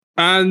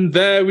And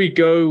there we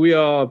go. We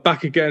are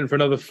back again for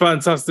another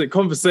fantastic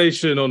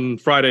conversation on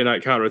Friday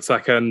Night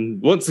Counterattack.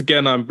 And once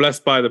again, I'm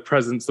blessed by the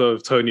presence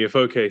of Tony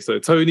Afoke. So,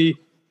 Tony,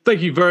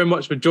 thank you very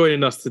much for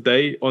joining us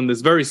today on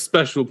this very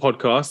special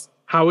podcast.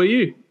 How are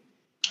you?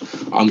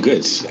 I'm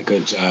good.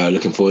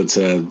 Looking forward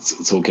to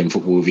talking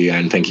football with you,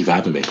 and thank you for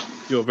having me.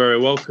 You're very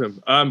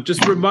welcome.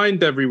 Just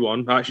remind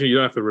everyone, actually, you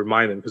don't have to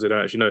remind them because they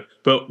don't actually know,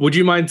 but would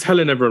you mind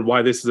telling everyone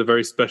why this is a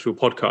very special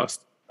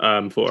podcast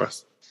for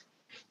us?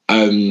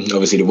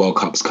 Obviously, the World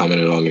Cup's coming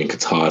along in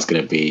Qatar. It's going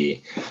to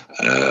be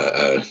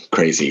a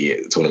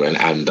crazy tournament,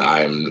 and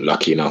I'm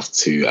lucky enough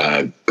to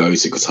go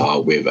to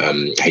Qatar with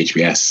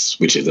HBS,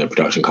 which is a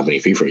production company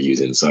FIFA are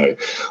using. So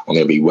I'm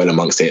going to be well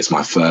amongst it. It's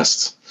my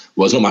first.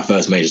 Well, it's not my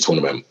first major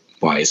tournament,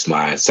 but it's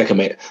my second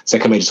major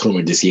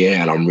tournament this year,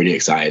 and I'm really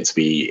excited to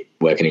be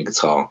working in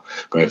Qatar,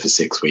 going for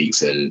 6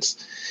 weeks and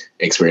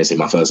experiencing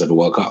my first ever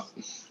World Cup.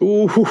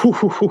 Ooh,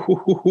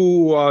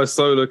 I was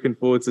so looking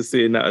forward to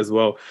seeing that as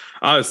well.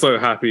 I was so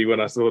happy when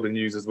I saw the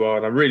news as well,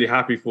 and I'm really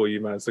happy for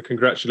you, man. So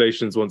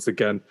congratulations once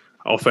again,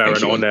 off air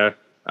and on air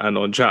and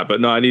on chat.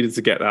 But no, I needed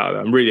to get that out.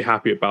 I'm really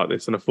happy about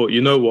this, and I thought, you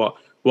know what?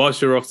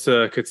 Whilst you're off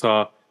to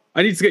Qatar,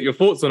 I need to get your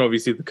thoughts on,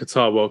 obviously, the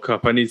Qatar World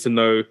Cup. I need to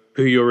know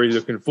who you're really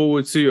looking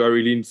forward to. I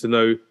really need to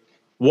know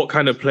what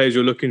kind of players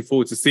you're looking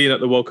forward to seeing at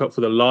the World Cup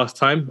for the last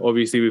time.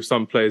 Obviously, with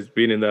some players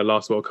being in their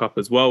last World Cup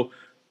as well.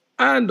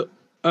 And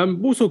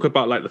we'll talk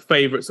about like the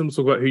favourites and we'll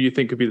talk about who you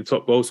think could be the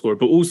top goal scorer.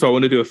 But also, I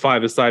want to do a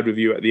five-a-side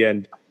review at the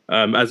end,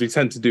 as we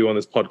tend to do on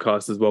this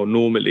podcast as well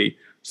normally.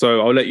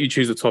 So I'll let you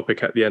choose a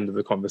topic at the end of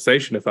the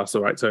conversation, if that's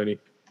all right, Tony.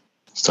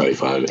 It's totally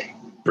fine with me.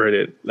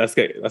 Brilliant. Let's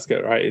get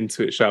right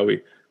into it, shall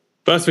we?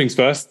 First things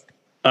first.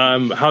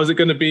 How's it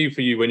going to be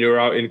for you when you're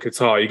out in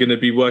Qatar? Are you going to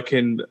be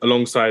working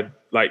alongside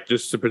like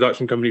just a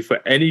production company for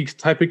any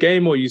type of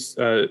game, or are you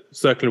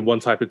circling one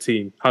type of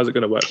team? How's it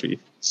going to work for you?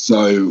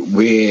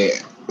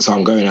 So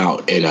I'm going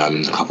out in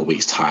a couple of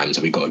weeks' time,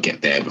 so we got to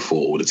get there before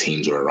all the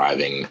teams are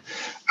arriving,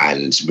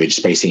 and we're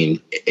just basically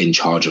in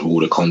charge of all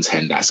the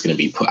content that's going to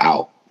be put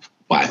out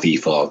by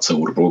FIFA to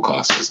all the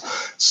broadcasters.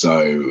 So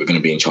we're going to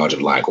be in charge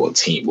of like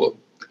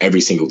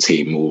every single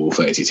team, all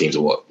 32 teams,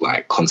 or what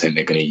like content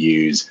they're going to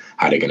use,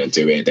 how they're going to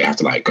do it. They have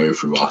to like go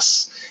through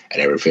us and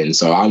everything.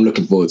 So I'm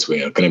looking forward to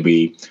it. I'm going to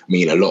be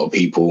meeting a lot of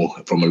people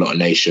from a lot of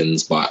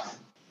nations, but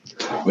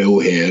we're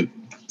all here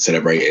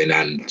celebrating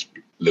and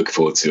looking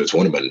forward to a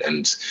tournament,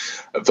 and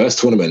a first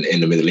tournament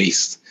in the Middle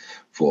East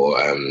for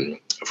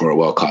a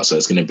World Cup. So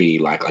it's going to be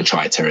like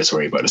uncharted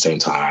territory, but at the same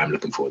time, I'm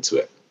looking forward to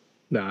it.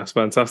 Nah, it's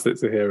fantastic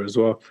to hear as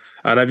well.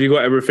 And have you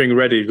got everything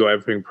ready? You've got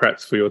everything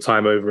prepped for your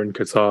time over in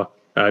Qatar?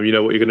 You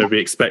know what you're going to be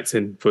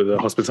expecting for the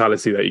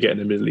hospitality that you get in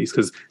the Middle East,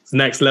 because it's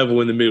next level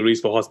in the Middle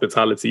East for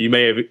hospitality. You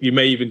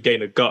may even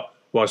gain a gut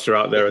whilst you're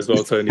out there as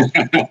well, Tony.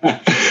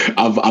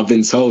 I've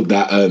been told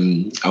that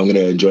I'm going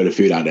to enjoy the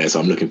food out there, so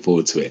I'm looking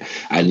forward to it.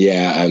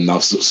 And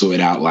I've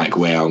sorted out like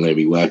where I'm going to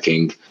be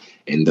working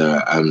in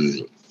the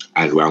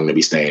and where I'm going to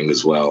be staying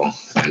as well,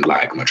 and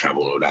like my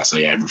travel and all that. So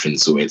yeah,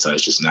 everything's sorted. So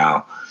it's just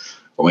now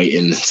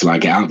waiting till I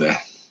get out there.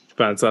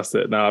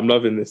 Fantastic. Now I'm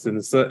loving this, and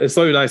it's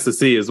so nice to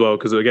see as well,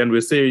 because again,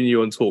 we're seeing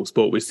you on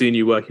TalkSport, we're seeing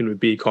you working with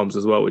BComs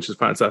as well, which is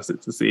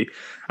fantastic to see.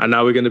 And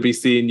now we're going to be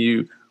seeing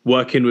you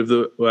working with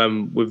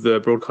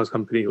the broadcast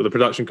company, or the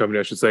production company,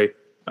 I should say,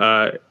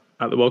 at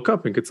the World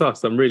Cup in Qatar.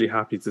 So I'm really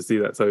happy to see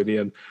that, Tony.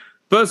 And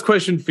first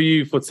question for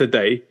you for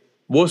today: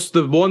 what's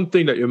the one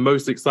thing that you're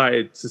most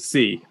excited to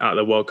see at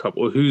the World Cup,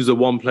 or who's the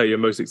one player you're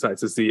most excited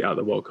to see at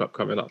the World Cup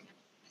coming up,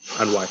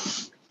 and why?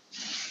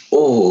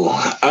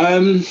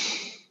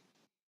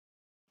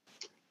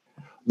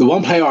 The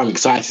one player I'm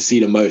excited to see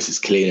the most is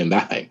Kylian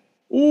Mbappe.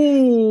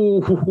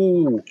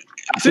 Ooh,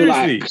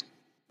 seriously?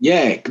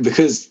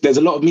 Because there's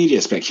a lot of media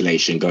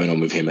speculation going on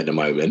with him at the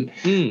moment,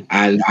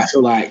 and I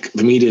feel like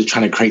the media is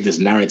trying to create this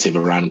narrative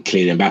around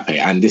Kylian Mbappe.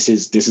 And this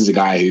is a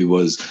guy who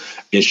was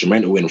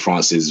instrumental in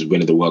France's win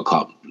of the World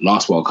Cup,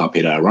 last World Cup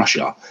in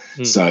Russia.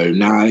 So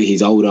now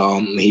he's older.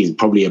 He's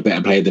probably a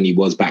better player than he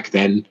was back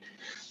then.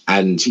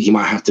 And he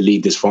might have to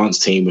lead this France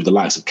team with the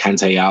likes of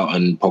Kante out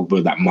and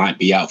Pogba that might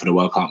be out for the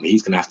World Cup.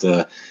 He's going to have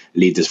to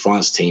lead this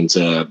France team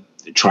to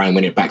try and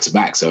win it back to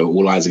back. So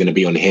all eyes are going to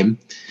be on him.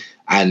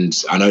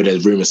 And I know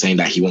there's rumours saying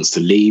that he wants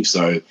to leave.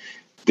 So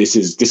this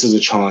is a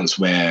chance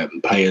where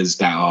players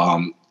that are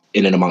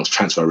in and amongst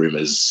transfer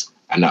rumours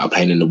and that are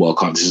playing in the World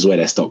Cup, this is where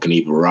their stock can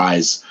either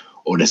rise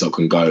or their stock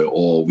can go,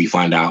 or we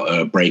find out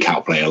a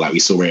breakout player like we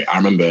saw it. I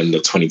remember in the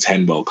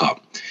 2010 World Cup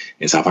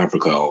in South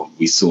Africa,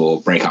 we saw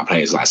breakout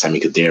players like Sami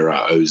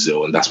Khedira,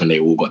 Ozil, and that's when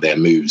they all got their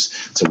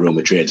moves to Real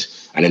Madrid.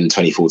 And in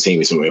 2014,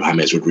 we saw it with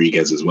James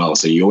Rodriguez as well.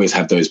 So you always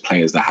have those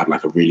players that have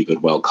like a really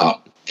good World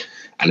Cup,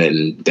 and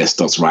then their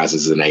stocks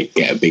rises and they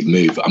get a big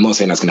move. I'm not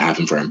saying that's going to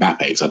happen for Mbappe,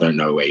 because I don't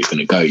know where he's going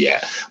to go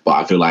yet. But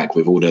I feel like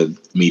with all the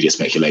media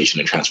speculation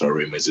and transfer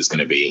rumours, that's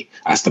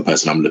the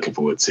person I'm looking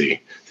forward to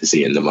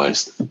seeing the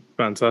most.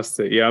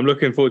 Fantastic. Yeah, I'm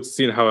looking forward to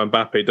seeing how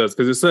Mbappe does,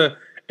 because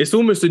it's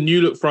almost a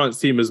new look France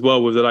team as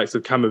well, with the likes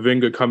of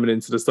Camavinga coming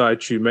into the side,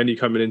 Tchouameni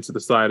coming into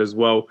the side as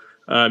well.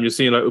 You're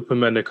seeing like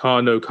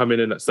Upamecano coming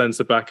in at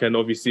centre back, and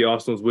obviously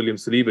Arsenal's William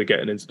Saliba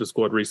getting into the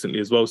squad recently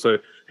as well. So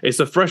it's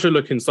a fresher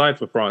looking side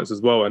for France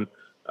as well. And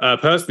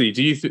personally,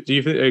 do you think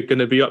they're going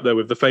to be up there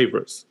with the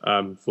favourites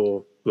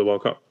for the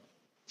World Cup?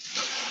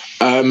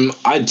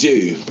 I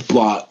do,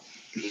 but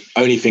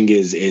only thing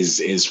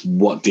is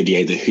what who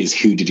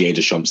Didier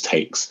Deschamps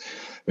takes,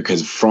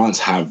 because France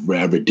have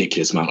a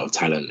ridiculous amount of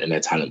talent in their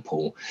talent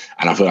pool,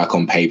 and I feel like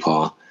on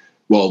paper,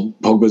 well,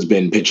 Pogba's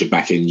been pictured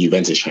back in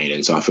Juventus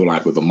training, so I feel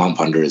like with a month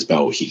under his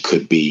belt, he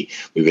could be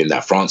within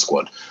that France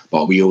squad.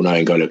 But we all know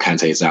N'Golo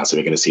Kante is out, so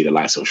we're going to see the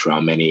likes of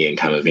Tchouaméni and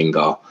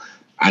Camavinga,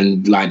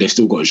 and like they've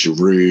still got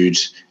Giroud,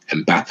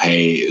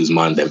 Mbappe,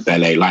 Ousmane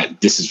Dembele. Like,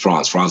 this is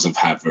France. France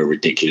have a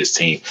ridiculous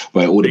team,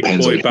 but it all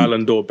depends on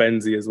Ballon d'Or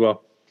Benzi as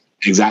well.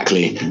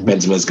 Exactly.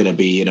 Benzema's going to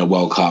be in a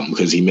World Cup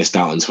because he missed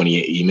out in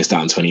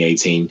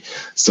 2018.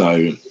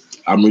 So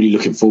I'm really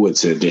looking forward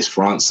to this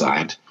France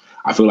side.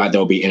 I feel like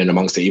they'll be in and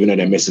amongst it, even though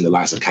they're missing the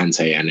likes of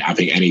Kante, and I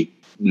think any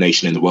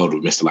nation in the world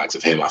would miss the likes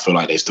of him. I feel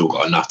like they've still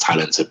got enough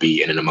talent to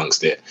be in and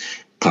amongst it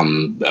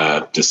come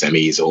the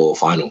semis or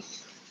final.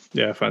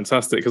 Yeah,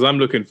 fantastic. Because I'm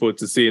looking forward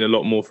to seeing a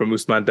lot more from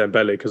Ousmane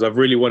Dembele, because I've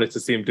really wanted to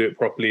see him do it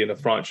properly in a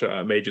France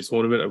major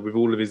tournament, with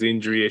all of his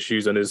injury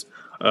issues and his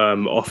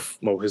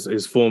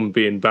his form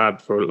being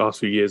bad for the last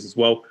few years as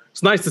well.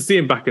 It's nice to see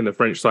him back in the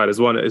French side as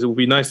well. It will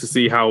be nice to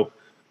see how,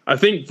 I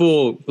think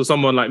for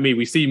someone like me,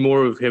 we see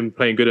more of him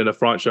playing good in a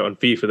France shirt on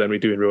FIFA than we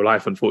do in real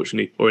life,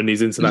 unfortunately, or in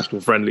these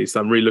international friendlies. So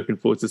I'm really looking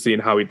forward to seeing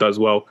how he does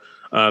well,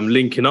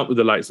 linking up with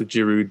the likes of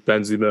Giroud,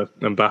 Benzema,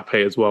 and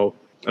Mbappe as well.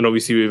 And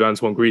obviously with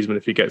Antoine Griezmann,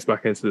 if he gets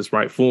back into this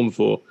right form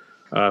for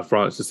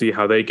France, to see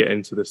how they get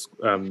into this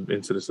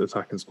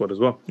attacking squad as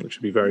well, which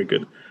would be very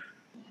good.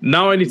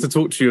 Now I need to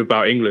talk to you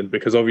about England,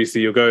 because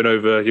obviously you're going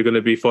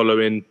to be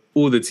following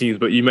all the teams,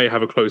 but you may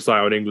have a close eye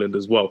on England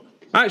as well.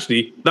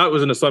 Actually, that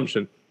was an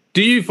assumption.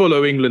 Do you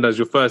follow England as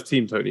your first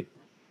team, Tony?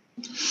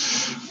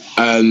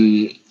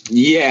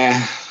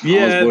 Yeah.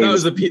 Yeah, that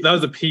was a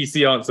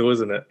PC answer,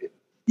 wasn't it?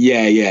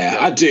 Yeah,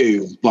 I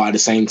do. But at the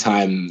same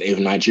time, if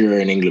Nigeria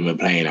and England were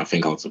playing, I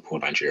think I would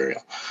support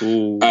Nigeria.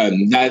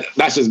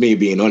 That's just me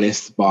being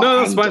honest. But no,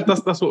 that's fine.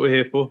 That's what we're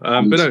here for.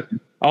 But no,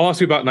 I'll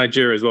ask you about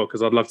Nigeria as well,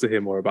 because I'd love to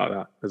hear more about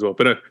that as well.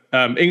 But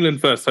no,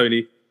 England first,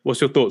 Tony.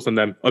 What's your thoughts on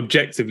them,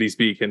 objectively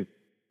speaking?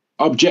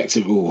 Well, this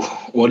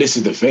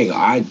is the thing.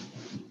 I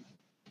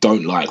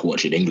don't like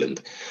watching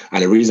England,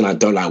 and the reason I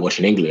don't like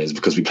watching England is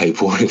because we play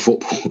boring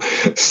football.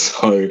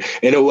 So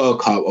in a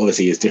World Cup,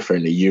 obviously it's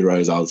different. The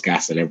Euros, I was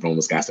gassed and everyone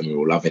was gassed and we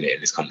were loving it in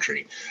this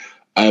country.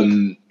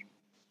 I'm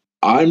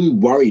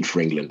worried for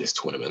England this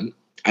tournament,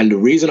 and the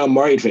reason I'm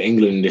worried for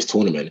England in this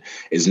tournament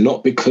is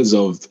not because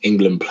of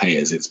England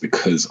players, it's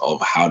because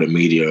of how the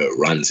media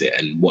runs it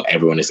and what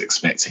everyone is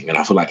expecting. And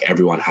I feel like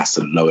everyone has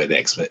to lower their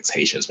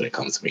expectations when it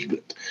comes to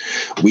England.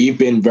 We've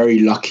been very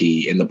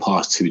lucky in the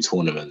past two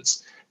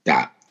tournaments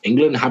that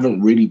England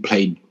haven't really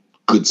played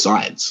good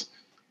sides.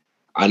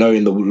 I know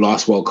in the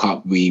last World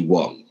Cup,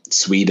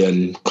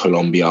 Sweden,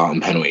 Colombia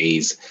on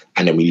penalties,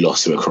 and then we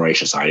lost to a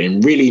Croatia side.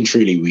 And really and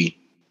truly, we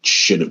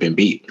should have been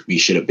beat. We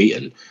should have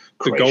beaten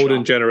Croatia. The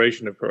golden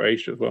generation of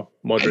Croatia as well.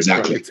 Modric,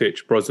 exactly.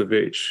 Rakitic,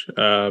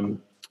 Brozovic.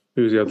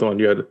 Who's the other one?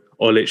 You had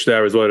Olic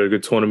there as well, had a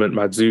good tournament.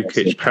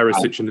 Mandzukic,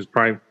 Perisic in his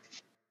prime.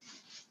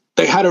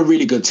 They had a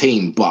really good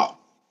team, but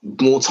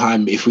more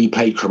time, if we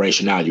played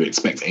Croatia now, you would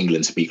expect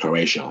England to beat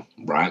Croatia,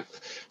 right?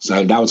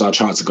 So that was our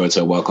chance to go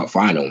to a World Cup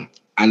final.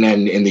 And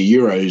then in the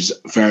Euros,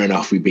 fair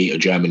enough, we beat a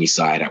Germany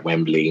side at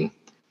Wembley.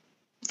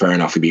 Fair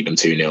enough, we beat them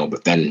 2-0.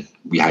 But then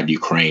we had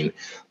Ukraine.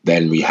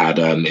 Then we had,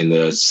 in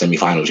the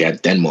semi-finals, you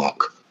had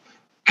Denmark.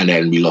 And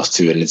then we lost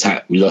to an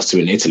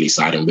Italy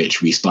side in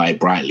which we started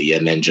brightly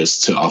and then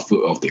just took our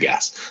foot off the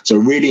gas. So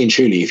really and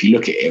truly, if you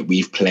look at it,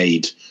 we've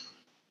played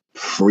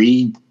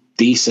 3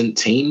 decent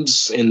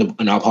teams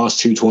in our past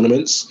 2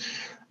 tournaments.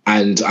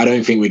 And I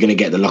don't think we're going to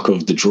get the luck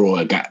of the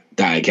draw that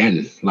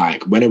again.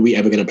 Like, when are we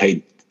ever going to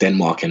play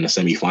Denmark in the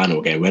semi-final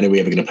again? When are we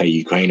ever going to play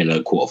Ukraine in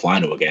a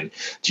quarter-final again?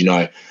 Do you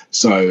know?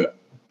 So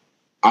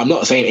I'm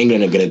not saying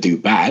England are going to do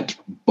bad,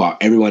 but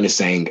everyone is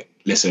saying,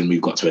 listen,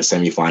 we've got to a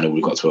semi-final,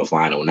 we've got to a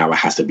final. Now it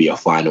has to be a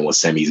final or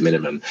semis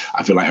minimum.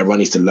 I feel like everyone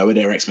needs to lower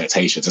their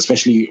expectations,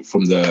 especially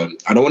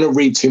I don't want to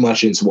read too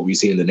much into what we've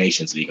seen in the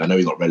Nations League. I know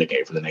we got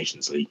relegated from the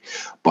Nations League,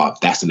 but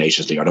that's the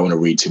Nations League. I don't want to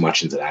read too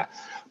much into that.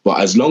 But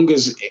as long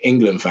as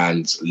England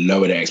fans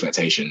lower their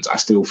expectations, I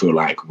still feel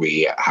like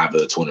we have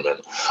a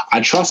tournament. I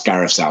trust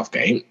Gareth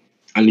Southgate.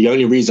 And the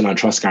only reason I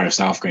trust Gareth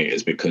Southgate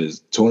is because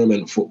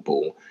tournament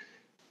football,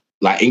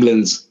 like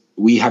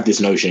we have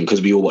this notion,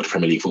 because we all watch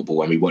Premier League football,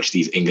 when we watch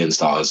these England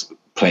stars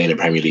play in the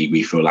Premier League,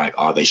 we feel like,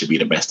 they should be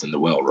the best in the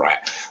world, right?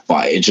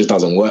 But it just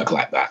doesn't work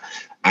like that.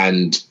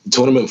 And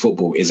tournament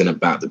football isn't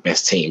about the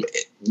best team.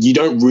 You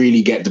don't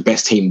really get the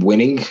best team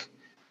winning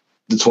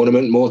the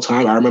tournament more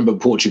time. I remember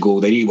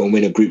Portugal, they didn't even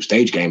win a group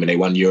stage game and they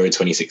won Euro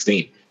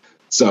 2016.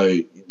 So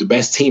the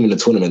best team in the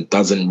tournament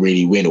doesn't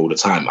really win all the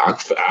time. I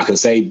can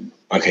say,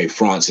 okay,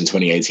 France in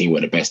 2018 were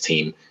the best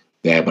team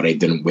there, but they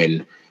didn't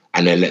win.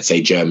 And then let's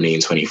say Germany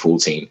in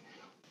 2014.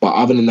 But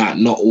other than that,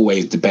 not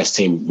always the best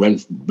team. When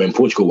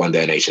Portugal won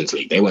their Nations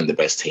League, they weren't the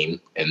best team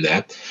in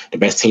there. The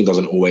best team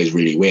doesn't always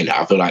really win.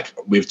 I feel like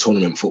with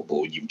tournament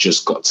football, you've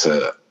just got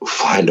to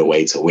find a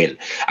way to win.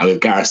 And with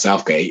Gareth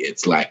Southgate,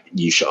 it's like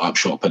you shut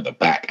up at the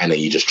back, and then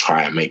you just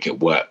try and make it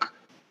work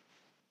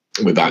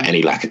without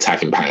any like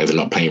attacking patterns and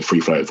not playing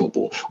free-flowing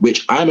football,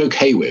 which I'm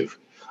okay with.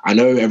 I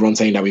know everyone's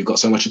saying that we've got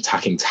so much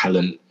attacking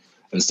talent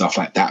and stuff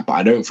like that,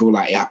 but I feel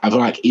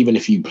like even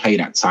if you play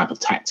that type of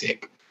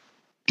tactic,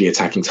 the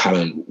attacking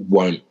talent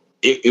won't,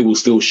 it will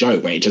still show,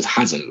 but it just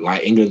hasn't.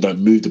 Like, England don't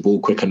move the ball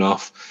quick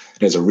enough.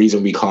 There's a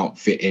reason we can't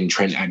fit in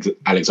Trent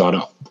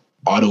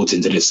Alexander-Arnold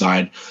into this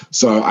side.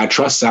 So I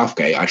trust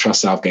Southgate. I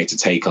trust Southgate to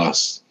take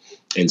us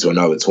into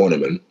another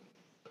tournament,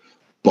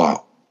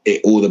 but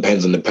it all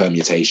depends on the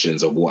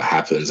permutations of what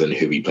happens and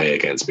who we play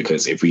against,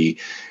 because if we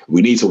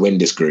need to win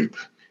this group.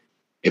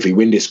 If we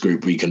win this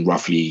group, we can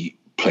roughly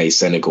play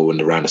Senegal in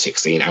the round of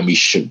 16, and we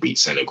should beat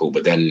Senegal.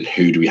 But then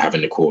who do we have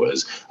in the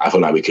quarters? I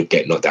feel like we could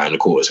get knocked down in the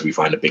quarters if we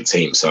find a big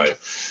team. So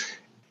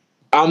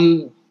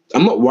I'm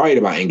not worried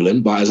about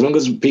England, but as long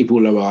as people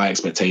lower our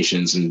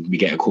expectations and we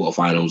get a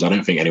quarterfinals, I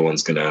don't think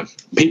anyone's gonna.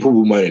 People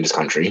will moan in this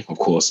country, of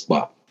course,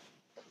 but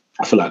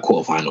I feel like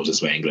quarterfinals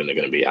is where England are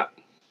going to be at.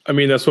 I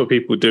mean, that's what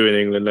people do in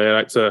England. They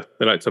like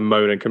to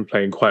moan and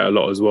complain quite a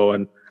lot as well,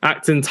 and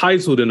act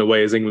entitled in a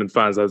way as England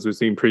fans, as we've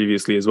seen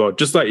previously as well.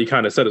 Just like you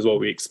kind of said as well,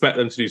 we expect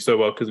them to do so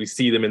well because we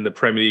see them in the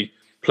Premier League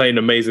playing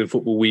amazing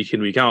football week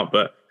in, week out.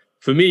 But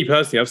for me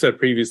personally, I've said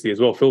previously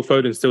as well, Phil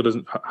Foden still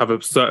doesn't have a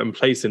certain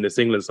place in this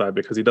England side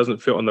because he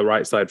doesn't fit on the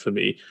right side for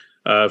me.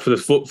 For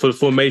the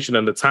formation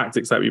and the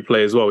tactics that we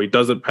play as well, he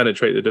doesn't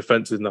penetrate the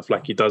defences enough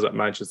like he does at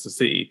Manchester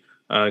City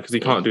because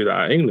he can't do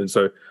that at England.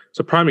 So it's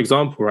a prime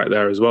example right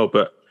there as well.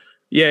 But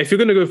yeah, if you're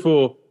going to go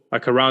for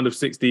like a round of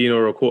 16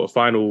 or a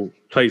quarterfinal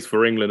place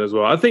for England as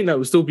well, I think that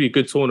would still be a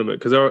good tournament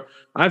because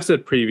I've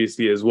said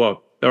previously as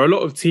well, there are a lot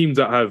of teams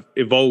that have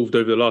evolved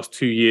over the last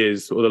 2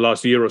 years or the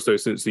last year or so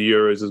since the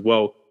Euros as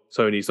well,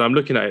 Tony. So I'm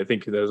looking at it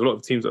thinking there's a lot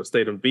of teams that have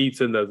stayed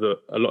unbeaten. There's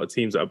a lot of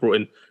teams that have brought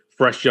in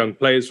fresh young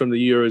players from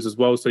the Euros as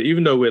well. So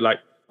even though we're like,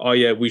 oh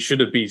yeah, we should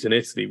have beaten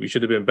Italy, we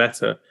should have been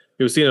better,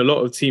 you're seeing a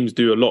lot of teams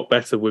do a lot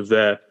better with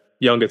their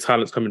younger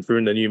talents coming through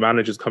and the new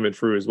managers coming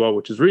through as well,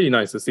 which is really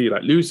nice to see.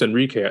 Like Luis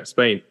Enrique at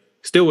Spain,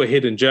 still a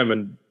hidden gem,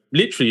 and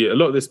literally a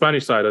lot of the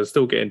Spanish side are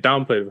still getting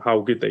downplayed of how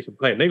good they can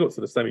play. And they got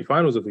to the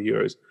semi-finals of the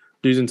Euros,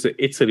 losing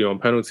to Italy on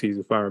penalties,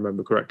 if I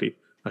remember correctly.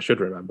 I should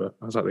remember.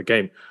 I was at the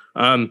game.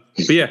 But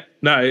yeah,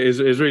 no, it's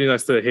really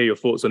nice to hear your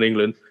thoughts on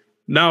England.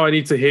 Now I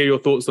need to hear your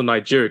thoughts on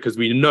Nigeria, because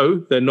we know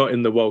they're not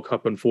in the World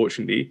Cup,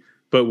 unfortunately.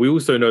 But we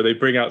also know they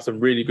bring out some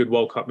really good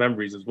World Cup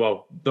memories as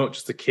well. Not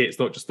just the kits,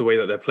 not just the way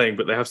that they're playing,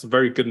 but they have some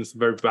very good and some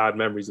very bad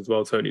memories as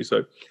well, Tony. So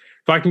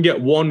if I can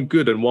get one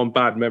good and one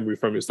bad memory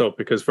from yourself,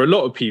 because for a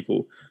lot of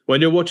people,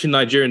 when you're watching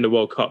Nigeria in the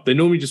World Cup, they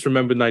normally just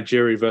remember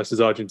Nigeria versus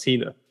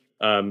Argentina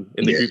in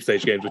the group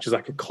stage games, which is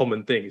like a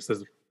common thing. It's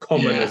as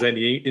common as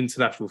any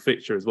international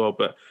fixture as well.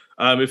 But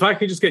if I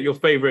can just get your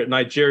favorite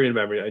Nigerian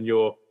memory and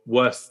your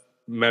worst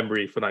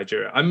memory for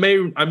Nigeria, I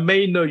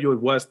may know your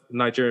worst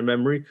Nigerian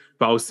memory,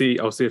 but I'll see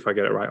if I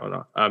get it right or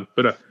not.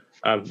 But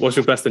what's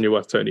your best and your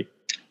worst, Tony?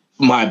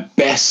 My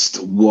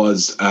best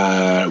was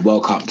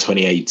World Cup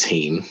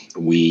 2018.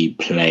 We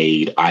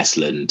played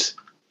Iceland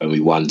and we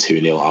won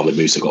 2-0. Ahmed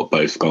Musa got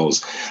both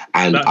goals.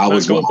 And that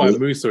goal by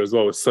Musa as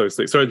well was so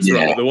sick. Sorry to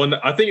interrupt, the one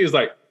that I think is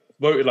like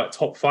voted like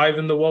top 5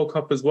 in the World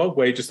Cup as well,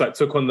 where he just like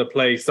took on the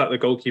play, sat the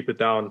goalkeeper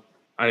down,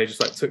 and he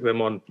just like took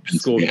them on,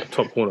 scored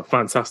top corner.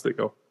 Fantastic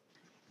goal.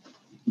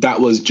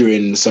 That was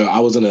so I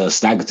was on a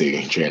stag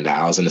do during that.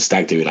 I was in a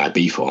stag do in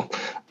Ibiza,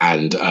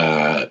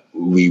 and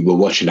we were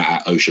watching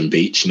that at Ocean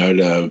Beach,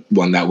 the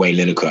one that Wayne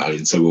Lineker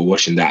owned. So we were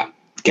watching that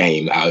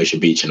game at Ocean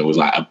Beach, and it was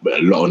like a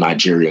lot of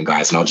Nigerian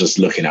guys. And I was just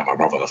looking at my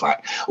brother. I was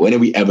like, when are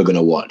we ever going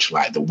to watch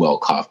like the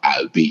World Cup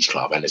at a beach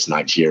club? And it's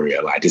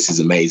Nigeria. Like, this is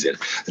amazing.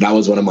 So that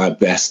was one of my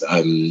best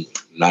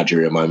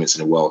Nigeria moments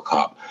in the World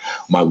Cup.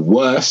 My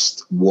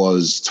worst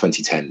was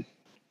 2010,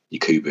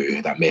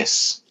 Yakubu, that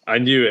miss. I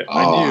knew it.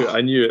 I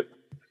knew it.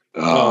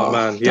 Oh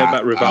man, he had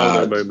that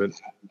Rivaldo moment.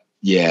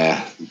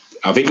 Yeah,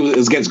 I think it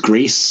was against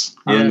Greece.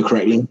 I remember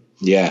correctly.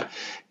 Yeah,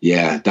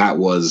 that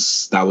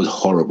was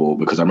horrible,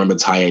 because I remember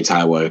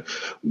Taiwo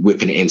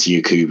whipping it into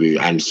Yakubu,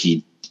 and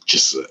he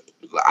just,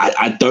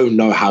 I don't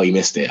know how he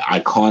missed it. I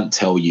can't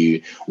tell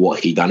you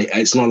what he done.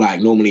 It's not like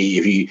normally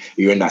if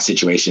you're in that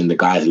situation, the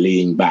guy's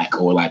leaning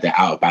back or like they're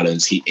out of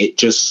balance. It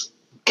just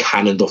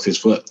cannoned off his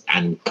foot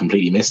and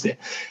completely missed it.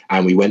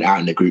 And we went out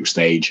in the group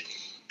stage.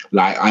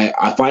 Like,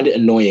 I find it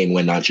annoying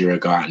when Nigeria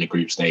go out in the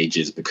group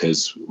stages,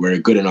 because we're a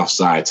good enough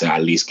side to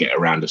at least get a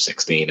round of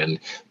 16 and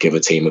give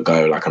a team a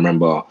go. Like, I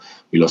remember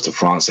we lost to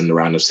France in the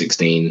round of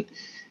 16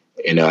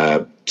 in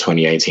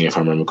 2018, if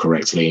I remember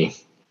correctly.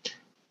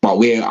 But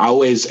I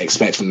always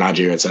expect from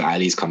Nigeria to at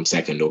least come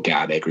second or get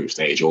out of their group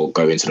stage or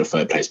go into the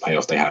third place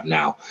playoff they have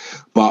now.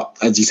 But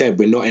as you said,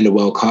 we're not in the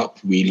World Cup.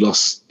 We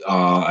lost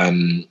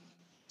on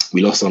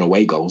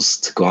away goals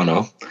to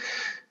Ghana.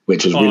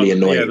 which was really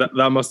annoying. Yeah,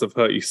 that must have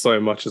hurt you so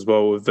much as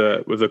well with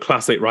the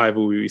classic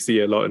rivalry we see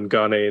a lot in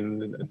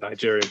Ghanaian and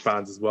Nigerian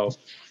fans as well.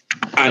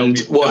 And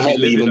what hurt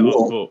me even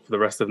more for the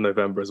rest of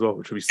November as well,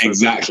 which would be so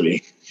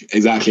exactly.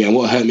 And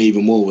what hurt me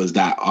even more was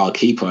that our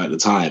keeper at the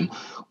time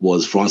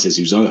was Francis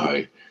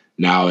Uzoho.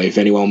 Now, if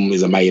anyone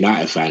is a Man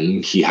United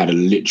fan, he had a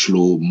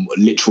literal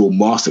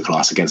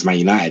masterclass against Man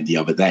United the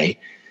other day.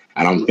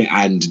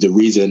 And the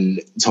reason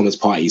Thomas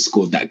Partey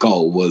scored that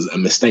goal was a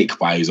mistake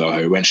by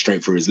Uzoho. It went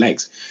straight through his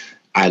legs.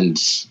 And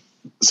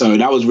so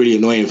that was really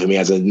annoying for me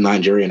as a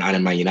Nigerian and a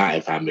Man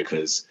United fan,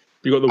 because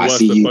you got the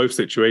worst of both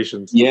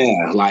situations.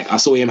 Yeah, like I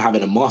saw him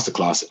having a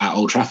masterclass at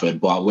Old Trafford,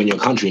 but when your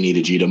country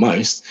needed you the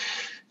most,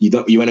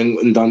 you went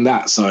and done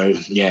that. So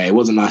yeah, it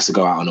wasn't nice to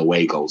go out on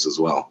away goals as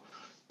well.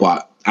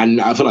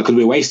 And I feel like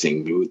we're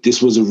wasting. This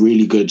was a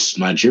really good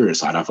Nigeria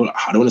side. I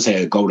don't want to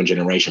say a golden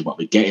generation, but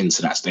we're getting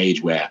to that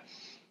stage where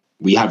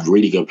we have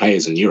really good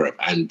players in Europe,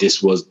 and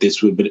this would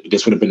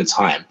have been a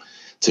time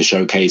to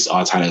showcase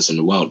our talents in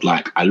the world.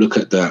 Like I know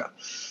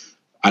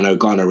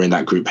Ghana are in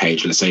that group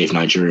page. Let's say if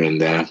Nigeria in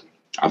there,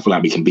 I feel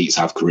like we can beat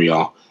South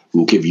Korea.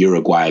 We'll give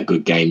Uruguay a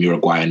good game.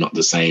 Uruguay are not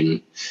the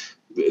same.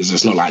 It's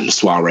just not like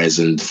Suarez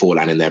and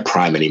Forlan in their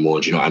prime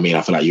anymore. Do you know what I mean?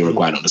 I feel like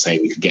Uruguay are not the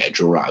same. We could get a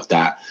draw out of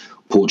that.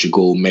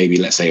 Portugal, maybe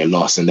let's say a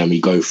loss, and then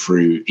we go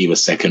through either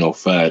second or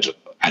third,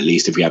 at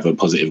least if we have a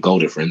positive goal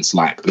difference.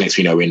 Like next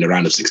thing you know, we're in the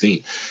round of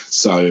 16.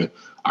 So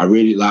I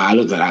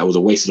looked at that. It was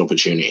a wasted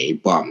opportunity,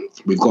 but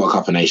we've got a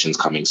couple of nations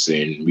coming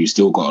soon. We've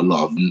still got a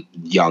lot of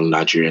young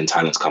Nigerian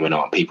talents coming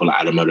up. People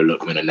like Ademola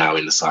Lookman are now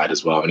in the side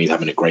as well, and he's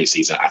having a great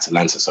season at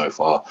Atalanta so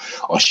far.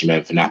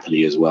 Osimhen for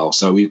Napoli as well.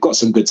 So we've got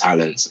some good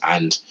talents,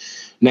 and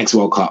next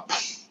World Cup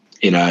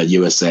in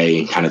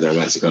USA, Canada, and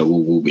Mexico,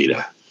 we'll be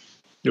there.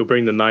 You'll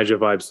bring the Niger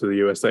vibes to the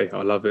USA.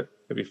 I love it.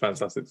 It'd be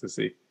fantastic to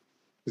see.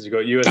 Because you've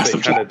got USA,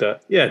 Canada.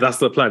 Yeah, that's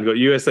the plan. You've got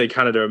USA,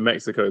 Canada, and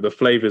Mexico. The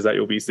flavors that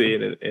you'll be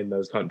seeing in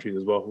those countries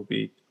as well will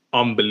be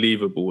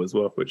unbelievable as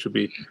well, which will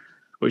be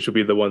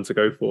the one to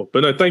go for.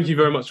 But no, thank you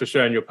very much for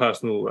sharing your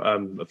personal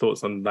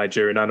thoughts on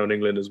Nigeria and on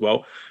England as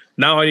well.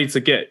 Now I need to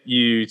get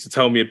you to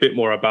tell me a bit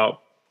more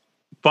about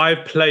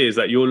 5 players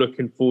that you're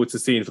looking forward to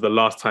seeing for the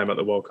last time at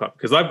the World Cup.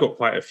 Because I've got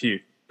quite a few.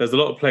 There's a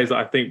lot of players that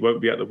I think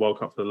won't be at the World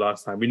Cup for the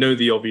last time. We know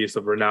the obvious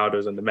of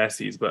Ronaldo's and the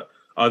Messis, but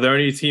are there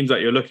any teams that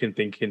you're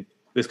thinking,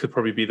 this could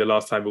probably be the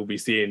last time we'll be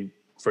seeing,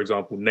 for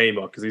example,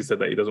 Neymar, because he said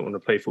that he doesn't want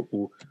to play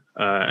football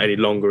any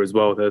longer as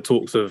well. There are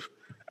talks of,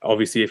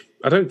 obviously,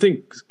 I don't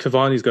think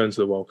Cavani's going to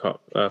the World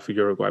Cup for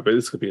Uruguay, but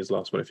this could be his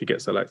last one if he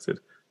gets selected.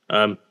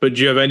 But do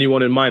you have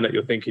anyone in mind that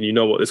you're thinking, you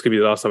know what, this could be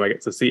the last time I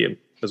get to see him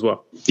as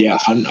well? Yeah,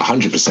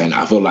 100%.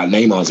 I feel like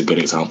Neymar is a good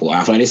example.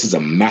 I feel like this is a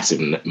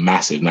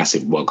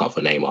massive World Cup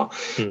for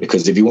Neymar,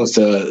 because if he wants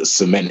to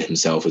cement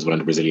himself as one of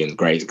the Brazilian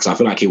greats, because I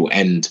feel like he will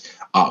end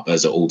up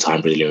as an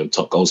all-time Brazilian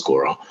top goal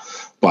scorer.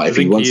 But if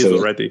he wants to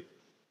already.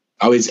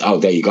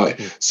 There you go.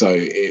 So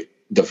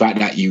the fact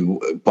that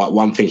but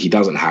one thing he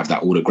doesn't have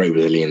that all the great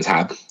Brazilians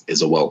have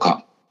is a World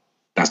Cup.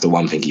 That's the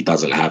one thing he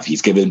doesn't have.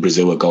 He's given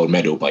Brazil a gold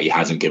medal, but he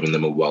hasn't given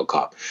them a World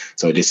Cup.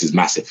 So this is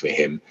massive for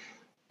him.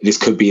 This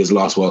could be his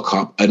last World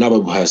Cup.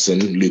 Another person,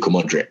 Luka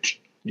Modric.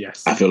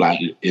 Yes. I feel like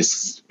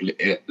it's going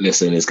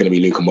to be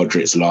Luka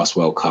Modric's last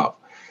World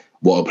Cup.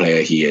 What a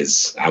player he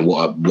is, and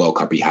what a World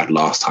Cup he had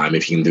last time.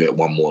 If he can do it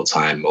one more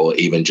time, or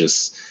even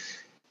just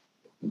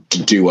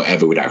do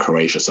whatever with that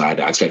Croatia side,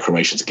 I expect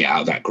Croatia to get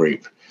out of that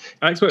group.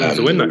 I expect them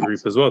to win that group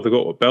as well. They've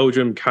got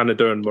Belgium,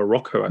 Canada, and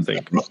Morocco, I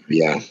think.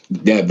 Yeah,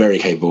 they're very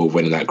capable of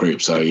winning that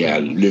group. So yeah,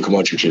 Luka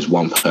Modric is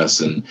one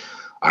person.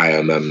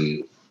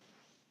 It's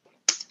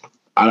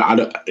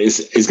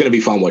going to be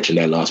fun watching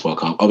their last World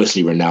Cup.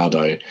 Obviously,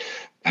 Ronaldo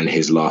and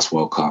his last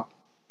World Cup.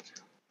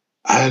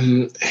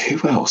 Who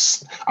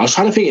else? I was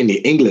trying to think in the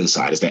England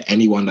side, is there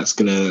anyone that's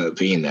going to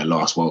be in their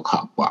last World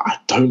Cup? But I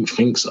don't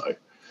think so.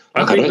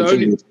 I think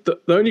the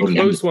only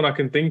close one I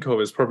can think of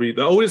is probably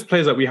the oldest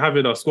players that we have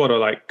in our squad are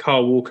like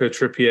Kyle Walker,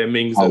 Trippier,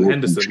 Mings, and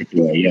Henderson.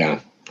 Trippier, yeah.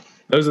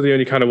 Those are the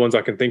only kind of ones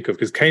I can think of,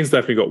 because Kane's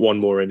definitely got one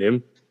more in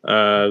him.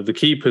 The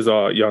keepers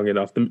are young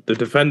enough. The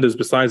defenders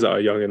besides that are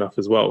young enough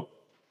as well.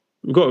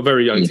 We've got a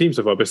very young team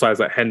so far, besides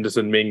like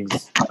Henderson,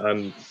 Mings,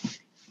 and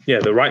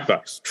the right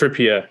backs.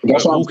 Trippier,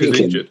 Walker's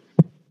injured.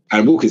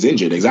 And Walker's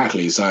injured,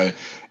 exactly. So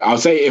I'll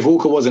say if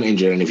Walker wasn't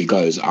injured and if he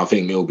goes, I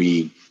think it'll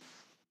be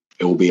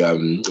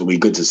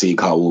good to see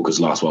Kyle Walker's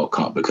last World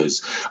Cup,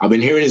 because I've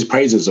been hearing his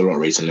praises a lot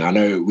recently. I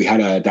know we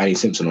had Danny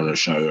Simpson on a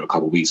show a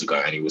couple of weeks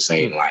ago, and he was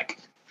saying like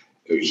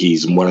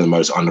he's one of the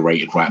most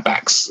underrated right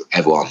backs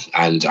ever.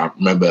 And I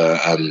remember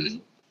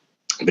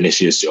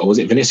Vinicius, or was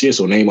it Vinicius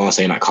or Neymar,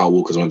 saying like Kyle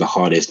Walker's one of the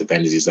hardest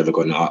defenders he's ever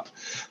gone up.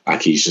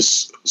 Like he's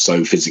just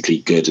so physically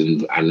good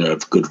and a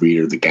good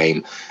reader of the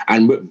game.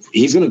 And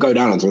he's going to go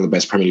down as one of the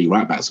best Premier League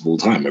right backs of all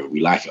time, whether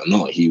we like it or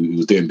not. He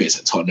was doing bits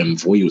at Tottenham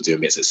before he was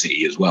doing bits at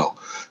City as well.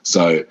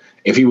 So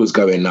if he was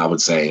going, I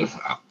would say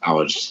I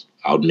would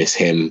miss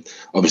him.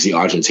 Obviously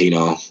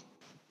Argentina,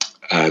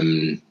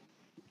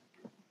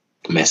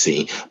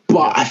 Messi.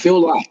 But I feel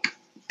like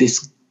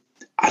this,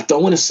 I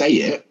don't want to say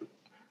it,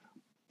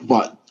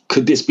 but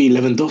could this be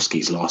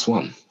Lewandowski's last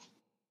one?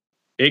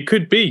 It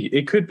could be.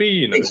 It's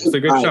a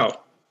good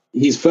shout.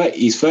 He's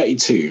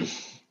 32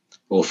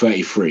 or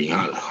 33.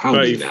 How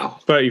old is he now?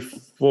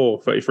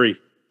 34, 33.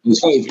 He's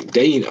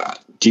 30.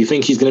 Do you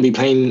think he's going to be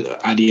playing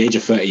at the age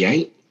of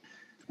 38?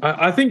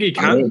 I think he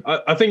can.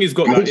 I think he's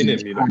got that in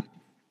him,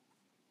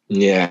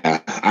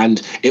 Yeah,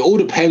 and it all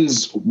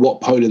depends what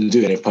Poland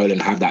do and if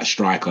Poland have that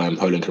striker and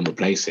Poland can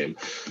replace him,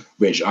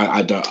 which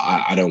I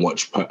don't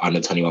watch under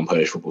 21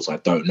 Polish football, so I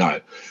don't know.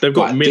 They've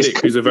got Milik,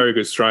 who's a very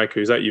good striker,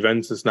 who's at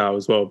Juventus now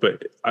as well.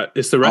 But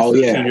it's the rest of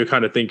the team you're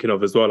kind of thinking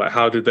of as well. Like,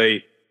 how did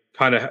they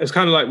it's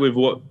kind of like with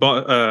what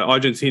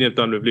Argentina have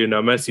done with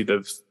Lionel Messi.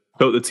 They've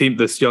built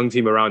this young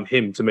team around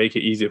him to make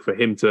it easier for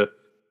him to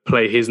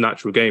play his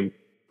natural game.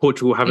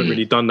 Portugal haven't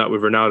really done that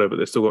with Ronaldo, but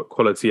they've still got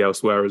quality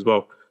elsewhere as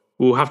well.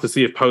 We'll have to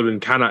see if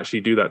Poland can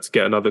actually do that to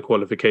get another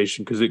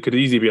qualification, because it could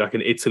easily be like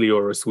an Italy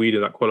or a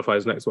Sweden that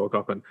qualifies next World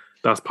Cup, and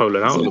that's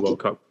Poland out of the World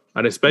Cup.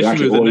 And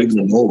especially with the next,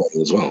 even Norway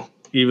as well.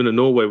 Even in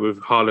Norway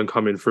with Haaland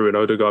coming through and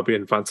Odegaard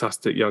being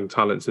fantastic young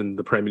talents in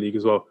the Premier League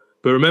as well.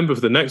 But remember,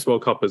 for the next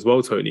World Cup as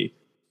well, Tony,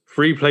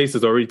 3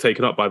 places are already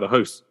taken up by the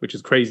hosts, which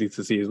is crazy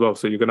to see as well.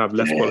 So you're going to have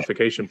less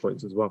qualification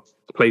points as well,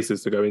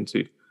 places to go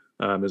into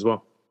as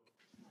well.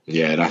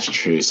 Yeah, that's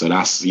true. So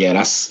that's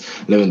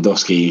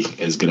Lewandowski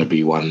is going to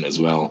be one as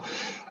well.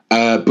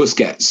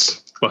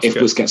 Busquets. If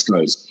Busquets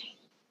goes,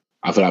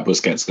 I feel like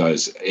Busquets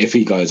goes. If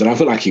he goes, and I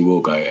feel like he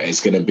will go,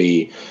 it's going to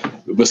be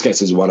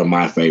Busquets is one of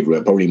my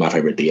favorite, probably my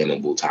favorite DN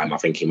of all time. I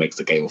think he makes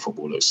the game of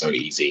football look so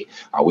easy.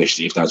 I wish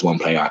if there's one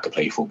player I could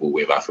play football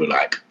with, I feel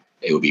like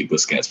it would be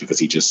Busquets, because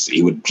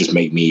he would just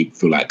make me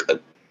feel like a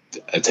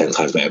 10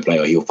 times better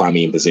player. He'll find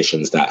me in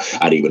positions that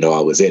I didn't even know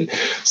I was in.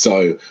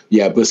 So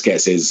yeah,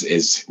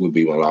 Busquets would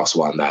be my last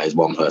one. That is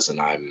one person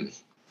I'm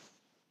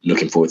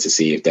looking forward to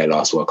see if their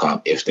last World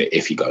Cup,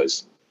 if he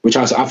goes, which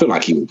I feel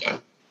like he will go.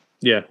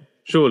 Yeah,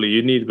 surely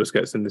you need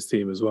Busquets in this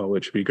team as well,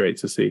 which would be great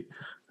to see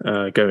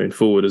going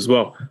forward as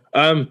well.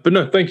 But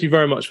no, thank you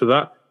very much for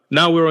that.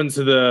 Now we're on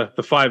to the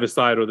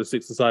 5-a-side or the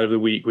 6-a-side of the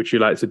week, which you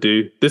like to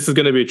do. This is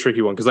going to be a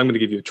tricky one because I'm going to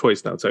give you a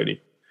choice now,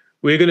 Tony.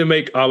 We're going to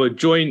make our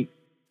joint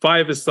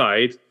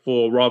 5-a-side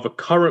for rather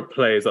current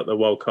players at the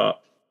World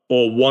Cup,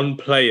 or one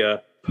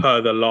player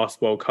per the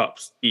last World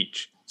Cups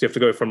each. So you have to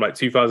go from like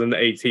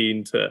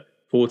 2018 to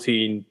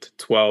 14 to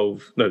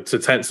 12, no, to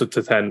 10, so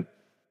to 10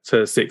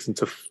 to 6 and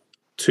to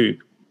 2.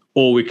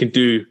 Or we can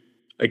do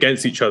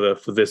against each other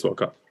for this World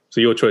Cup. So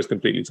your choice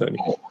completely, Tony.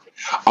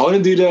 I want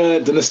to do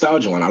the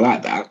nostalgia one. I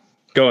like that.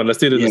 Go on, let's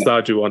do the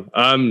nostalgia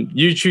one.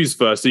 You choose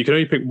first. So you can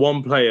only pick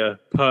one player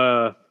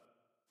per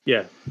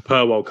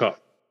World Cup.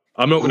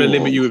 I'm not going to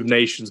limit you with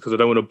nations because I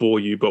don't want to bore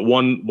you, but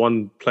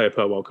one player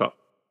per World Cup.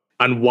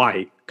 And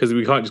why? Because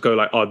we can't just go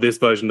like, this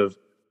version of,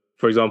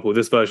 for example,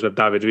 this version of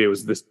David Villa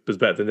was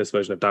better than this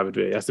version of David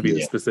Villa. It has to be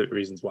the specific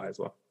reasons why as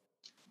well.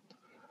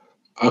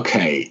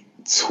 Okay,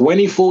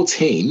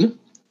 2014,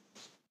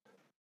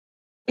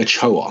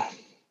 Ochoa.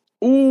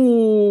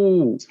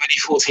 Ooh.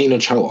 2014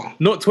 Ochoa.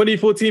 Not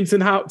 2014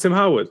 Tim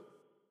Howard.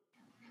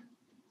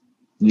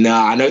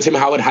 Nah, I know Tim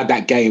Howard had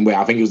that game where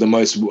I think it was the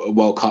most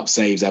World Cup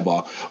saves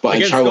ever. But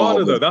against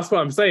Ghana, though, that's what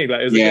I'm saying.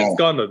 Like, it was against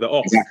Ghana, the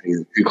Ops.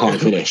 Exactly, who can't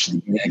finish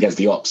against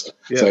the Ops.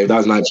 Yeah. So if that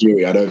was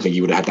Nigeria, I don't think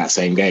he would have had that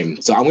same game.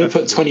 So I'm going to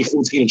put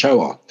 2014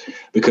 Ochoa,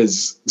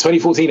 because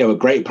 2014 they were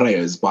great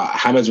players, but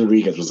James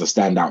Rodriguez was a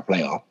standout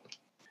player.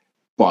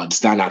 But the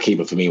standout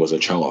keeper for me was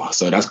Ochoa.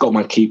 So that's got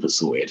my keeper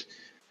sorted.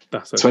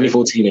 That's okay.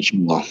 2014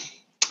 Ochoa.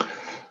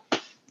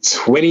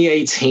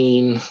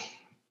 2018...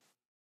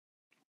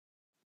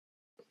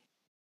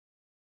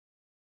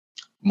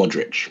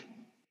 Modric.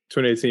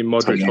 2018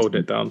 Modric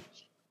holding it down.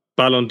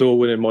 Ballon d'Or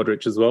winning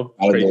Modric as well.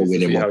 Ballon d'Or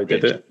winning Modric. How he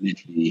did it.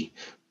 Literally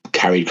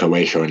carried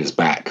Croatia on his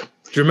back.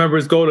 Do you remember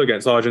his goal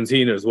against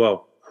Argentina as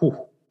well?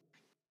 Whew.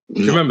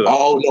 Do you remember that?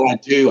 Oh, no, I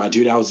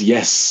do. That was,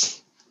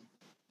 yes.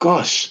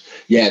 Gosh.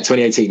 Yeah,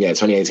 2018. Yeah,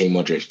 2018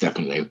 Modric,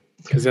 definitely.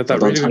 Because he had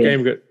that really good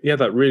game. He had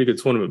that really good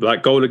tournament. But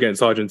that goal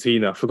against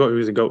Argentina, I forgot who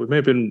was in goal. It may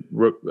have been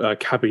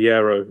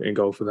Caballero in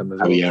goal for them as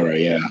well. Caballero,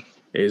 yeah.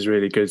 It is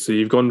really good. So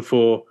you've gone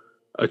for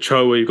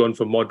Ochoa, you've gone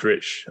for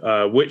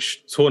Modric.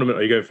 Which tournament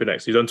are you going for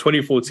next? You've done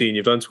 2014,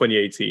 you've done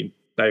 2018.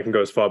 Now you can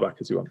go as far back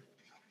as you want.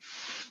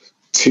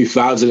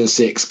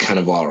 2006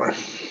 Cannavaro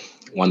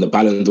won the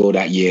Ballon d'Or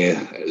that year,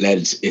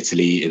 led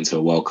Italy into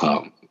a World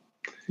Cup.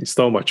 You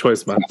stole my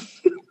choice, man.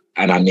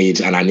 And I need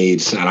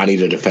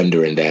a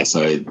defender in there.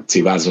 So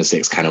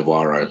 2006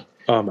 Cannavaro.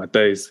 Oh my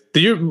days!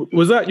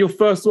 Was that your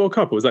first World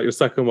Cup or was that your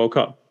second World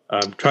Cup? I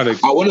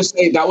want to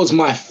say that was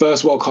my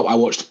first World Cup I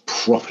watched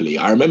properly.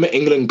 I remember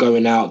England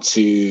going out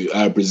to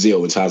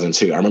Brazil in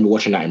 2002. I remember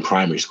watching that in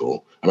primary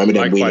school. I remember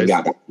them wheeling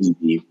out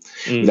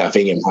that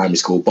thing in primary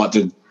school. But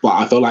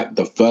I feel like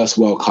the first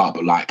World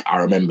Cup, like I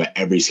remember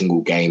every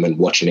single game and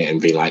watching it and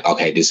being like,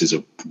 okay, this is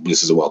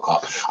a World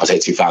Cup. I'll say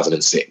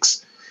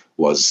 2006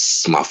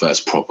 was my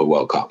first proper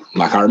World Cup.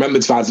 Like I remember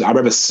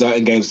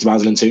certain games of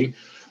 2002,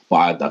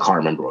 but I can't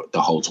remember the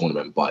whole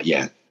tournament. But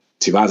yeah,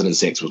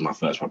 2006 was my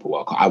first proper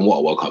World Cup, and what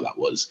a World Cup that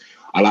was.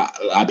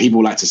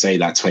 People like to say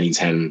that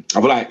 2010. I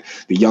feel like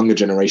the younger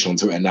generation on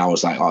Twitter now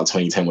was like, "Oh,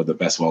 2010 was the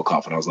best World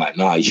Cup," and I was like,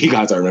 "Nah, you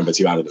guys don't remember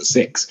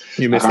 2006."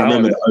 You missed I out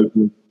remember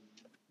on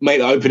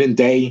the opening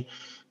day.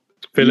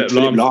 Philip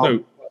Lahm,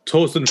 no,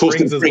 Torsten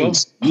Frings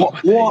as well.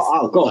 What?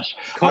 Oh gosh,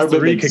 Costa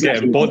Rica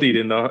getting bodied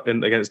in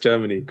against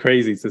Germany.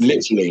 Crazy to see.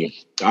 Literally,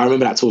 I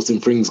remember that Torsten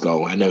Frings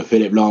goal, and then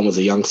Philip Lahm was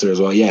a youngster as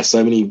well. Yeah,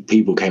 so many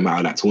people came out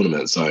of that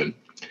tournament. So,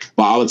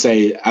 but I would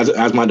say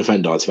as my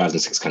defender,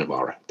 2006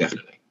 Cannavaro,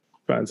 definitely.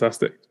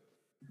 Fantastic.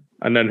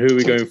 And then who are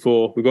we going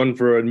for? We've gone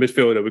for a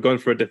midfielder. We've gone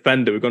for a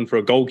defender. We've gone for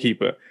a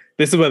goalkeeper.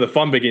 This is where the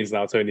fun begins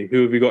now, Tony.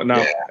 Who have we got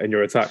now in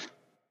your attack?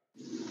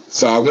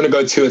 So I'm going to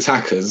go 2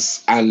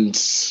 attackers, and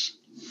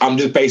I'm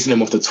just basing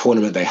them off the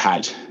tournament they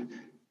had.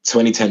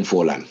 2010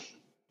 Forlan.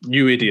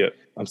 You idiot.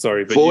 I'm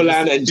sorry. But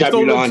Forlan and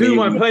Jabulani. Two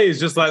of my players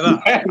just like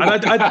that.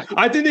 And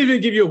I didn't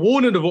even give you a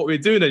warning of what we're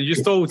doing, and you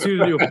stole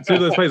two of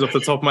those players off the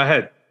top of my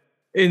head.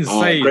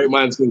 Insane. Great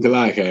minds think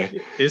alike, eh?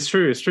 It's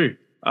true.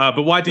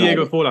 But why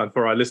Diego Forlan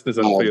for our listeners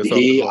and for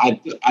yourself?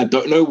 I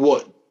don't know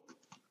what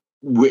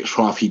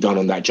witchcraft he done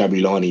on that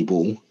Jabulani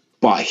ball,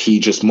 but he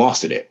just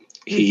mastered it.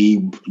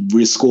 He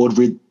scored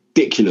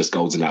ridiculous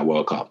goals in that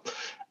World Cup.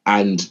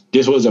 And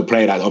this was a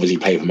player that obviously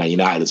played for Man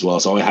United as well.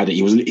 So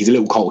he's a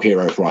little cult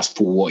hero for us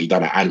for what he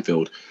done at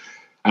Anfield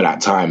at that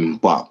time.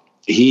 But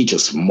he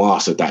just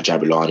mastered that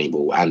Jabulani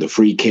ball and the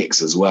free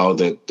kicks as well.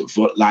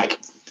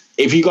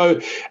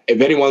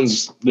 If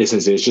anyone's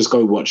listening to this, just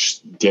go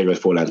watch Diego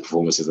Forlan's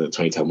performances at the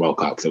 2010 World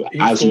Cup.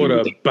 He scored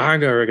a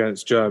banger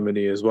against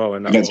Germany as well.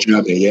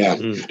 Germany, yeah.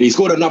 He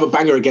scored another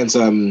banger against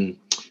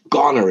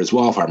Ghana as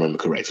well, if I remember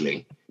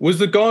correctly. Was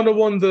the Ghana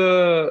one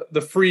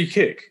the free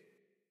kick?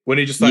 When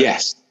he just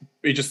yes.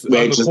 He just on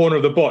the corner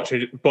of the box,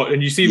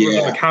 and you see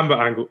the camera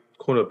angle,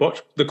 corner of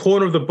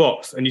the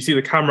box, and you see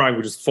the camera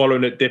angle just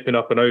following it, dipping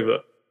up and over.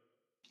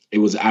 It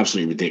was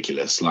absolutely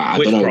ridiculous. Like, I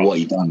don't know what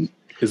he done.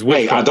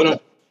 I don't know.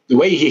 The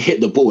way he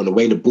hit the ball and the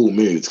way the ball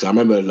moved, because I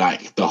remember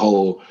like the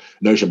whole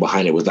notion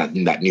behind it was that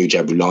new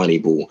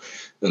Jabulani ball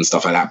and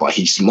stuff like that, but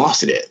he just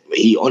mastered it.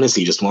 He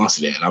honestly just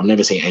mastered it, and I've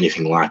never seen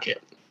anything like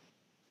it.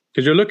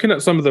 Because you're looking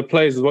at some of the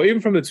players as well,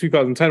 even from the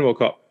 2010 World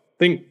Cup.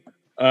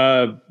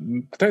 I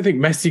don't think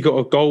Messi got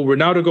a goal.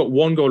 Ronaldo got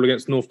 1 goal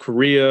against North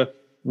Korea.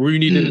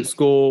 Rooney didn't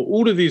score.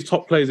 All of these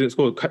top players didn't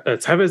score.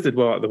 Tevez did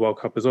well at the World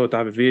Cup as well.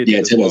 David Villa did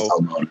as well.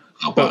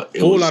 But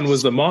Forlan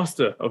was the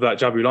master of that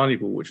Jabulani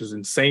ball, which was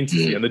insane to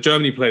see. And the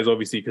Germany players,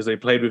 obviously, because they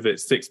played with it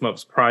 6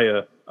 months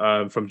prior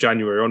from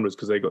January onwards,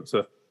 because they got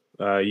to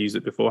use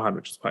it beforehand,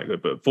 which is quite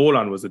good. But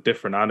Forlan was a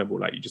different animal,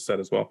 like you just said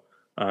as well,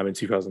 in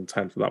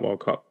 2010 for that World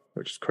Cup,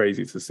 which is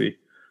crazy to see.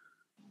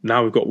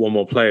 Now we've got one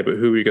more player, but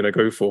who are we going to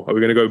go for? Are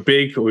we going to go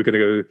big, or are we going to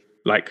go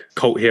like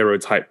cult hero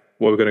type?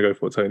 What are we going to go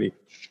for, Tony?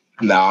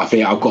 No, I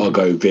think I've got to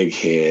go big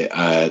here.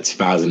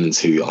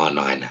 2002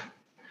 R9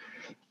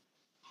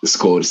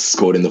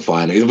 scored in the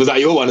final. Was that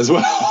your one as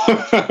well?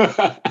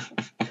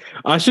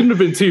 I shouldn't have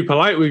been too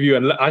polite with you,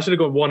 and I should have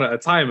gone one at a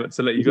time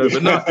to let you go.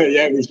 But no,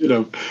 yeah, we should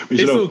have.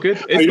 It's all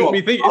good. It's got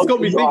me thinking. It's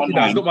got me thinking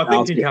now. It's got my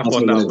thinking cap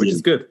on now, which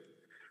is good.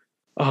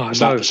 Oh,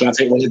 should I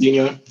take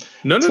Ronaldinho?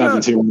 No.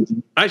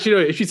 Actually, no.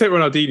 If you take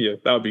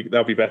Ronaldinho, that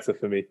would be better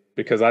for me,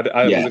 because I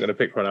wasn't going to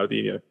pick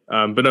Ronaldinho.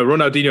 But no,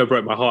 Ronaldinho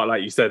broke my heart,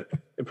 like you said,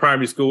 in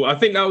primary school. I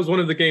think that was one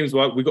of the games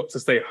where we got to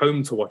stay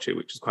home to watch it,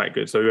 which is quite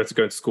good. So we had to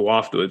go to school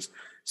afterwards.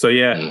 So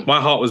yeah,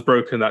 my heart was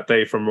broken that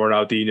day from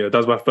Ronaldinho. That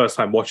was my first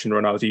time watching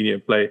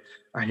Ronaldinho play,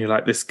 and you're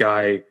like, this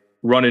guy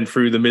running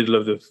through the middle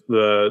of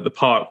the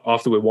park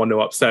after we're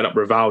 1-0 up, setting up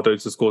Rivaldo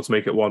to score to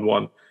make it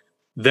 1-1.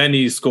 Then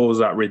he scores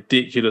that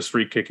ridiculous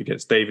free kick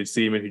against David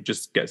Seaman, who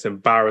just gets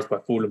embarrassed by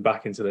falling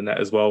back into the net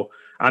as well.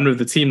 And with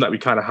the team that we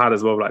kind of had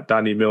as well, like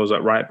Danny Mills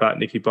at right back,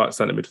 Nicky Butt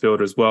centre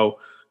midfielder as well.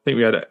 I think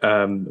we had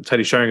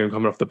Teddy Sheringham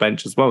coming off the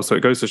bench as well. So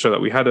it goes to show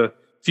that we had a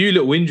few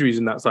little injuries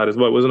in that side as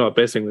well. It wasn't our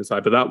best England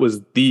side, but that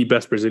was the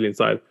best Brazilian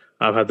side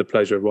I've had the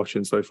pleasure of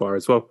watching so far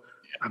as well.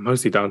 And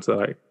mostly down to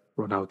like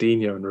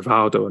Ronaldinho and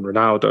Rivaldo and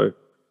Ronaldo.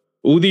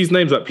 All these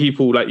names that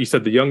people, like you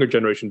said, the younger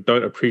generation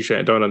don't appreciate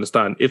and don't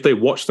understand. If they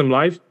watch them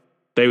live,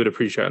 they would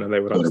appreciate it and they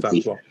would understand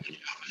as well.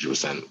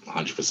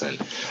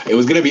 100%. It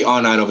was going to be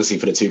R9, obviously,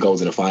 for the 2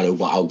 goals in the final,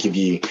 but I'll give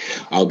you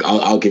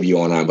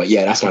R9. But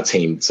yeah, that's my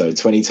team. So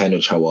 2010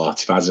 Ochoa,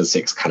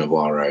 2006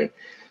 Cannavaro,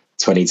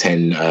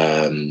 2010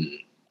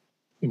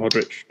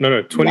 Modric.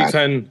 No,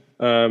 2010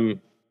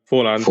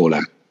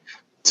 Forlan,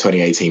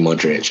 2018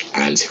 Modric,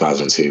 and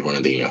 2002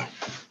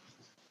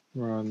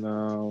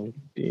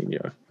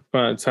 Ronaldinho.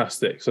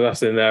 Fantastic. So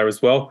that's in there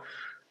as well.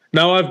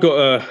 Now I've got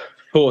to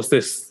force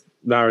this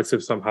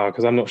narrative somehow,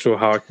 because I'm not sure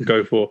how I can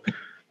go for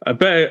a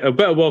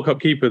better World Cup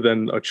keeper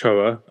than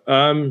Ochoa.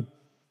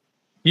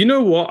 You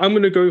know what? I'm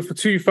going to go for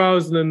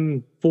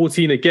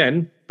 2014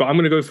 again, but I'm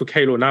going to go for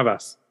Keylor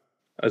Navas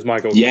as my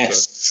goalkeeper.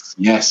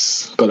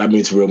 Yes. Got that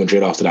move to Real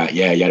Madrid after that.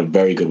 Yeah, he had a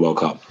very good World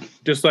Cup.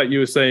 Just like you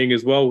were saying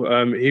as well,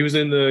 he was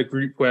in the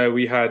group where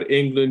we had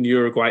England,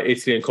 Uruguay,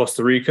 Italy, and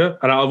Costa Rica.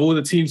 And out of all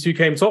the teams who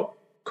came top,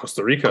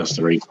 Costa Rica.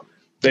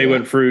 They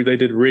went through. They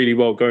did really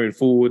well going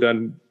forward,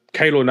 and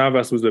Keylor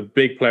Navas was a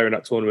big player in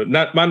that tournament.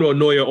 Manuel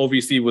Neuer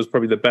obviously was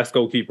probably the best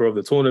goalkeeper of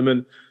the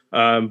tournament.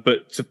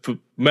 But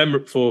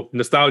for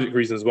nostalgic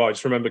reasons as well, I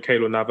just remember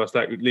Keylor Navas,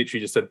 like literally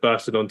just said,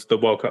 bursted onto the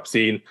World Cup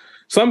scene.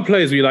 Some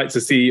players we like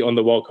to see on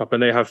the World Cup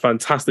and they have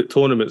fantastic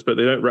tournaments, but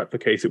they don't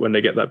replicate it when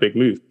they get that big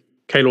move.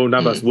 Keylor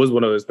Navas was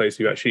one of those players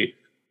who actually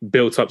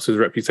built up his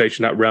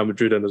reputation at Real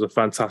Madrid and was a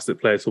fantastic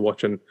player to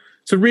watch and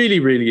to really,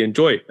 really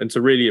enjoy and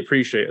to really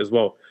appreciate as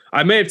well.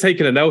 I may have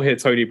taken an L here,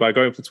 Tony, by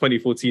going for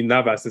 2014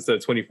 Navas instead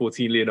of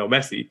 2014 Lionel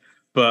Messi,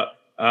 but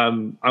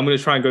I'm going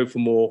to try and go for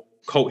more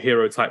cult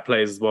hero type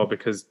players as well,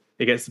 because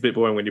it gets a bit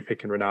boring when you're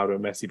picking Ronaldo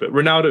and Messi. But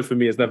Ronaldo, for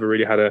me, has never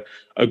really had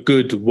a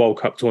good World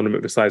Cup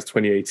tournament besides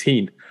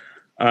 2018.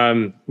 Where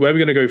are we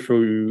going to go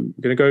through?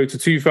 We're going to go to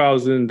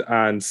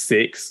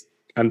 2006.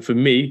 And for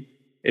me,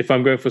 if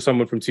I'm going for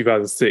someone from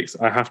 2006,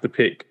 I have to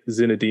pick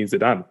Zinedine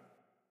Zidane.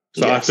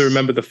 So I have to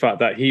remember the fact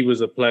that he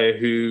was a player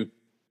who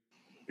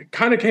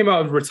kind of came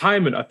out of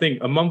retirement, I think,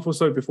 a month or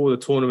so before the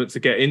tournament to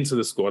get into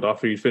the squad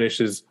after he finished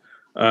his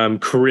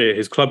career,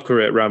 his club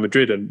career at Real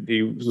Madrid. And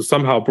he was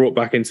somehow brought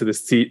back into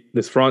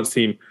this France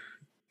team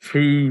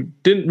who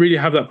didn't really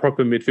have that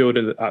proper midfield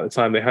at the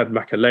time. They had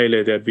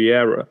Makelele, they had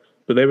Vieira,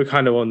 but they were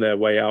kind of on their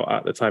way out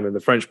at the time in the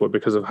French squad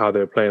because of how they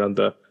were playing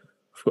under, I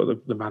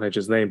forgot the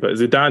manager's name, but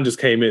Zidane just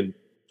came in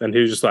and he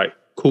was just like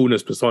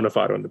coolness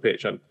personified on the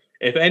pitch. And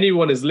if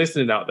anyone is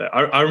listening out there,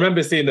 I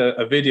remember seeing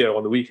a video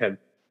on the weekend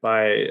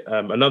by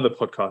another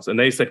podcast, and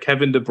they said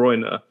Kevin De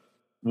Bruyne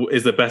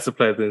is a better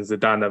player than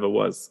Zidane ever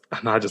was.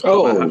 And I just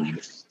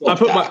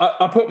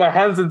put my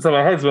hands into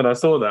my head when I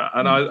saw that,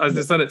 and I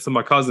just sent it to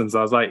my cousins.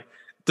 I was like,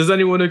 "Does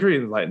anyone agree?"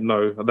 And like,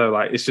 no. They're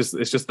like, "It's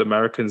just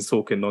Americans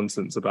talking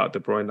nonsense about De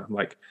Bruyne." I'm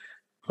like,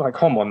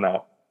 come on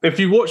now. If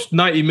you watched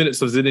 90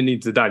 minutes of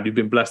Zinedine Zidane, you've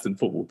been blessed in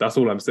football. That's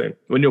all I'm saying.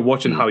 When you're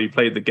watching how he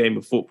played the game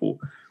of football,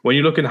 when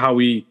you're looking how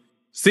he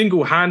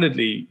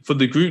single-handedly, for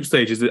the group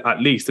stages,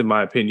 at least in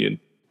my opinion,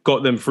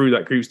 got them through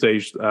that group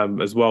stage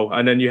as well.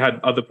 And then you had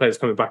other players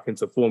coming back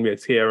into form. You had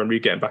Thierry Henry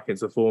getting back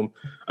into form.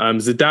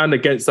 Zidane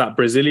against that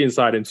Brazilian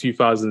side in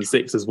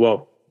 2006 as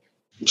well.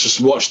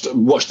 Just watch the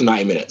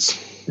 90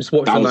 minutes. Just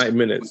watch the 90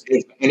 minutes.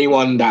 If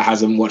anyone that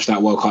hasn't watched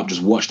that World Cup,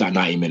 just watch that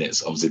 90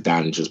 minutes of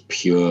Zidane, just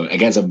pure,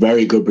 against a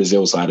very good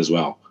Brazil side as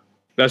well.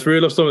 Let's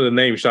reel off some of the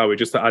names, shall we,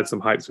 just to add some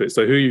hype to it.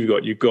 So who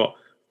you've got?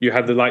 You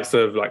had the likes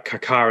of like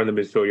Kaká in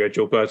the midfield. You had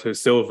Gilberto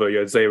Silva. You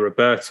had Zé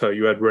Roberto.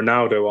 You had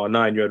Ronaldo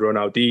R9. You had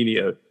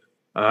Ronaldinho.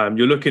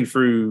 You're looking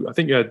through. I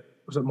think you had,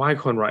 was it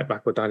Maicon right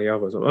back or Dani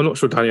Alves? I'm not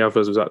sure Dani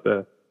Alves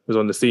was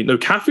on the scene. No,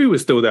 Cafu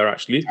was still there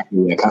actually.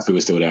 Yeah, Cafu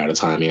was still there at the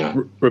time. Yeah,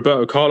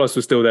 Roberto Carlos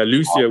was still there.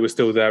 Lucio was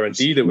still there, and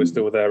Dida was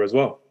still there as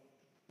well.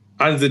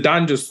 And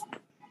Zidane just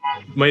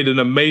made an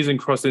amazing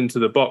cross into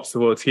the box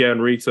for Thierry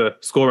Henry to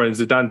score, and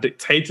Zidane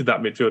dictated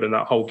that midfield and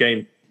that whole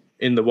game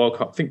in the World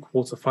Cup. I think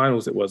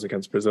quarterfinals it was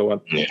against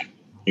Brazil. Yeah,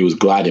 he was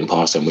gliding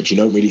past them, which you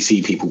don't really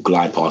see people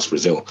glide past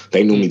Brazil.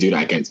 They normally do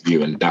that against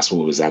you, and that's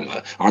what was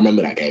I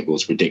remember that game. It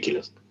was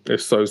ridiculous.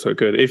 It's so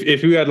good.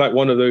 If you had like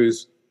one of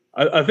those,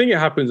 I think it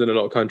happens in a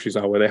lot of countries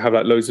now where they have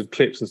like loads of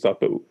clips and stuff.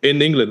 But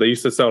in England, they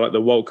used to sell like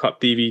the World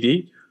Cup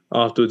DVD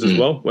afterwards as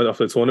well, went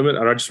after the tournament.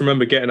 And I just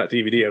remember getting that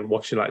DVD and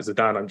watching like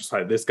Zidane. I'm just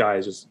like, this guy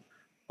is just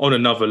on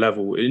another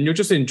level, and you're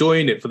just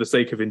enjoying it for the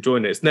sake of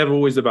enjoying it. It's never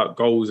always about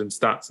goals and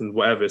stats and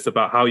whatever. It's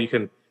about how you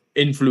can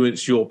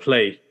influence your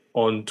play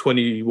on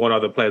 21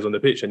 other players on the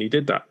pitch, and he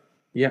did that.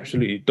 He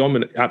absolutely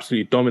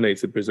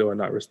dominated Brazil in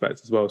that respect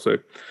as well. So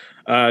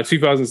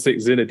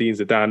 2006 Zinedine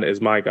Zidane is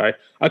my guy.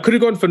 I could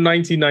have gone for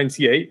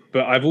 1998,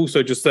 but I've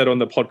also just said on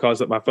the podcast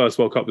that my first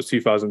World Cup was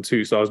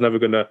 2002, so I was never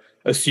going to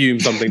assume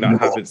something that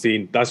I haven't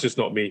seen. That's just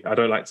not me. I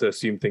don't like to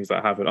assume things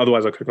that I haven't.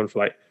 Otherwise, I could have gone for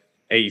like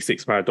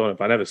 86 Maradona,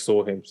 but I never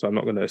saw him, so I'm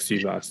not going to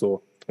assume that I saw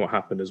what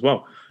happened as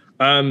well.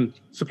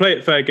 So play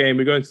it fair game.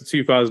 We're going to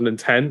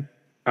 2010,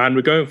 and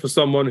we're going for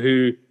someone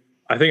who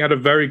I think had a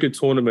very good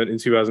tournament in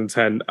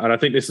 2010, and I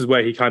think this is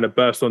where he kind of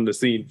burst on the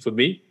scene for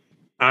me.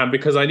 And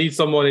because I need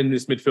someone in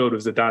this midfield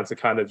with Zidane to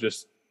kind of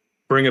just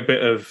bring a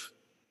bit of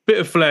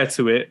flair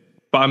to it.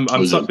 But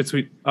I'm stuck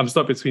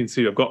between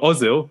two. I've got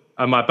Ozil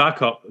and my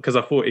backup, because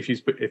I thought if you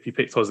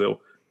picked Ozil,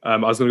 I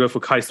was going to go for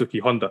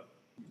Keisuke Honda,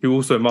 who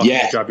also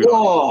mastered Jabulani.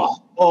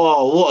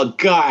 Oh, what a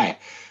guy!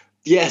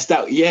 Yes,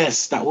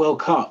 that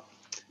World Cup.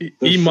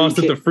 He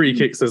mastered the free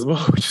kicks as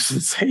well, which is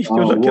insane.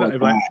 You're looking at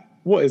him like,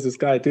 what is this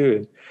guy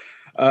doing?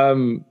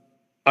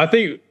 I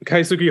think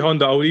Keisuke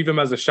Honda, I will leave him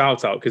as a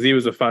shout out because he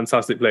was a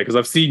fantastic player. Because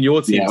I've seen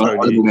your team,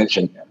 Tony.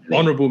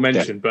 Honourable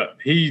mention, but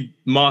he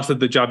mastered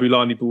the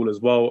Jabulani ball as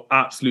well.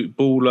 Absolute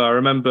baller. I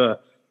remember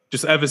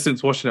just ever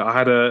since watching it, I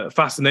had a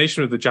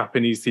fascination with the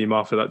Japanese team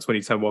after that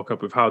 2010 World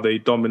Cup with how they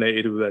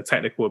dominated with their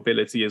technical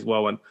ability as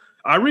well. And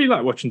I really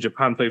like watching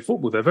Japan play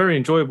football. They're very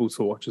enjoyable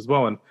to watch as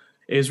well. And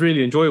it is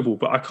really enjoyable.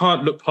 But I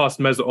can't look past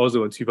Mesut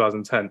Ozil in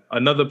 2010.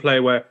 Another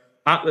player where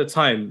at the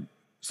time,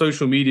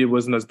 social media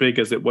wasn't as big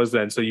as it was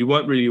then. So you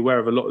weren't really aware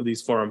of a lot of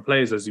these foreign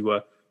players as you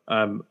were.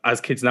 As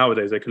kids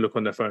nowadays, they can look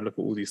on their phone, look at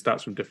all these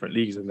stats from different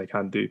leagues and they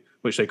can do,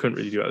 which they couldn't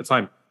really do at the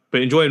time.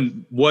 but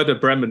enjoying Werder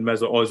Bremen,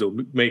 Mesut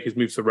Ozil make his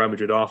move to Real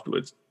Madrid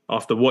afterwards,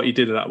 after what he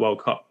did in that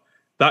World Cup.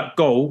 That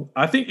goal,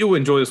 I think you'll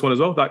enjoy this one as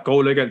well. That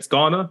goal against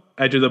Ghana,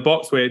 edge of the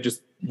box, where it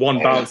just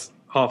one bounce,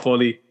 half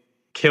volley,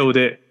 killed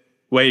it.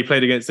 Where he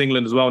played against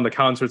England as well in the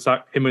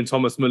counter-attack, him and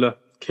Thomas Müller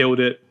killed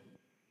it.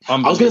 I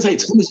was going to say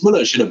Thomas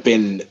Müller should have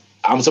been.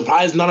 I'm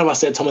surprised none of us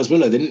said Thomas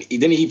Müller.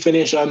 Didn't he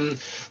finish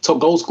top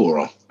goal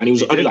scorer? And he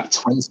was only like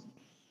 20.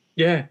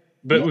 Yeah,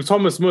 but with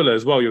Thomas Müller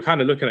as well, you're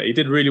kind of looking at. He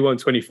did really well in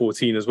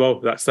 2014 as well.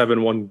 That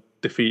 7-1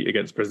 defeat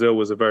against Brazil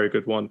was a very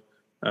good one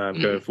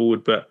going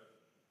forward. But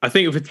I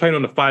think if we're playing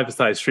on a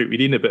five-a-side street, we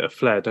need a bit of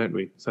flair, don't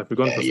we? So if we've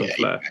gone for some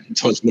flair,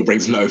 Thomas Müller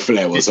brings no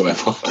flair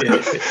whatsoever.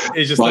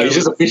 It's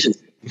just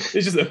efficiency. It's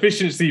just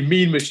efficiency,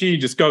 mean machine,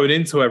 just going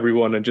into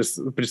everyone and just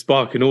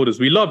barking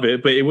orders. We love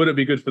it, but it wouldn't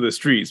be good for the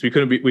streets. We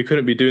couldn't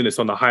be doing this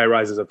on the high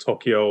rises of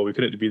Tokyo, or we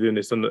couldn't be doing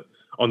this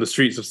on the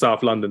streets of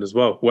South London as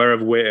well,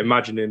 wherever we're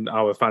imagining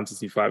our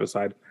fantasy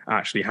five-a-side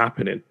actually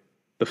happening.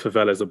 The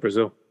favelas of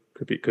Brazil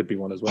could be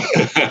one as well,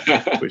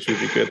 which would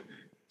be good.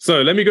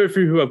 So let me go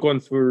through who I've gone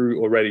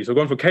through already. So I've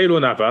gone for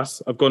Keylor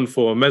Navas, I've gone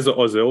for Mesut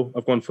Ozil,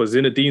 I've gone for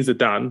Zinedine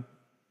Zidane.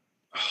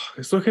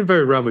 It's looking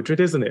very Real Madrid,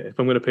 isn't it? If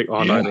I'm going to pick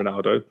R9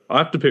 Ronaldo, I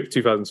have to pick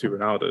 2002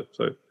 Ronaldo.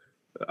 So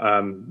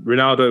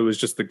Ronaldo was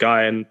just the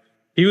guy, and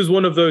he was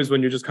one of those when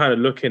you're just kind of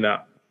looking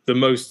at the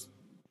most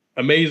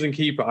amazing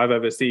keeper I've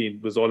ever seen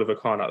was Oliver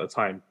Kahn at the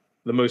time.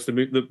 What's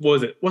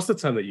the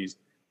term they used?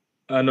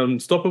 An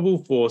unstoppable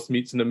force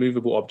meets an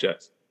immovable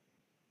object.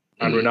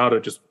 And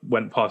Ronaldo just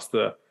went past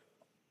the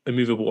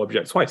immovable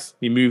object twice.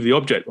 He moved the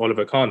object,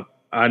 Oliver Kahn.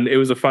 And it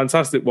was a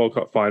fantastic World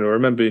Cup final. I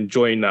remember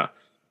enjoying that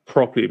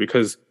properly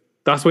because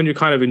that's when you're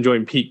kind of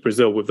enjoying peak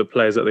Brazil with the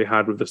players that they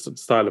had, with the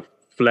style of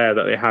flair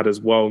that they had as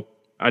well.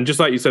 And just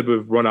like you said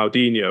with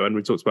Ronaldinho, and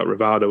we talked about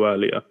Rivaldo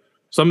earlier,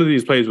 some of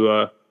these players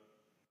were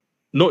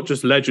not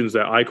just legends,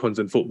 they're icons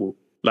in football.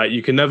 Like,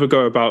 you can never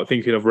go about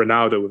thinking of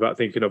Ronaldo without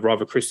thinking of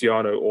rather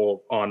Cristiano or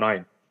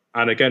R9.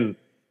 And again,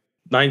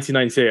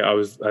 1998, I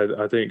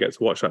didn't get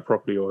to watch that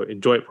properly or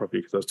enjoy it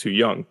properly because I was too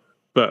young.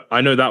 But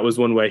I know that was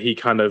one where he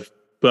kind of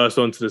burst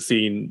onto the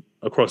scene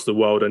across the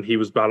world, and he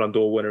was Ballon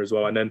d'Or winner as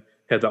well. And then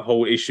he had that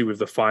whole issue with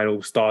the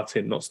final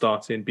starting, not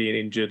starting, being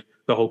injured,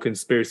 the whole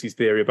conspiracy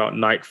theory about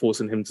Nike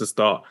forcing him to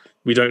start.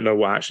 We don't know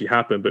what actually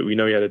happened, but we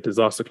know he had a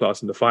disaster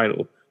class in the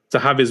final. To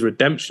have his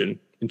redemption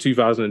in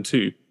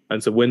 2002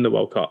 and to win the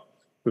World Cup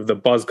with the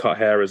buzz cut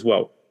hair as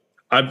well.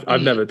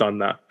 I've never done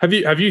that. Have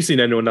you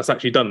seen anyone that's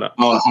actually done that?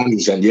 Oh,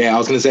 100%. Yeah, I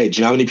was going to say, do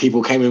you know how many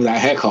people came in with that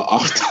haircut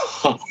after?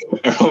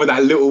 With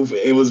that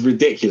it was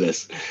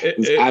ridiculous.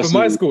 For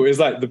my school, it was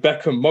like the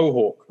Beckham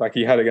mohawk, like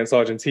he had against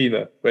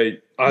Argentina. Where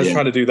I was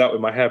trying to do that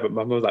with my hair, but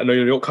my mum was like, no,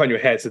 you're not cutting your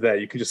hair to there.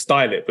 You can just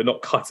style it, but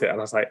not cut it. And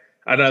I was like,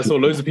 and I saw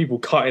loads of people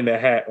cutting their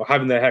hair or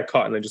having their hair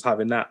cut and then just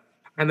having that.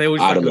 And they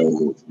always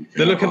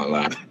they're looking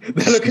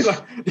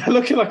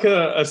like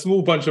a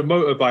small bunch of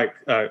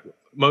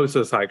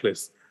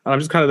motorcyclists. And I'm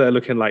just kind of there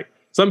looking like,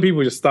 some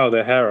people just style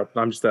their hair up,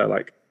 and I'm just there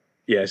like,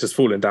 yeah, it's just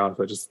falling down,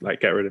 so just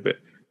like get rid of it.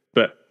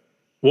 But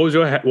what was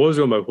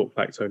your mohawk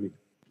like, Tony?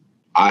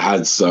 I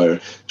had, so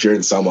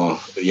during summer, I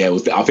think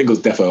it was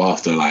defo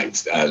after like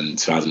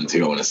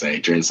 2002, I want to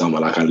say. During summer,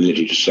 like I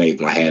literally just shaved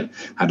my head,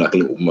 had like a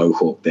little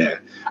mohawk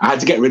there. I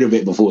had to get rid of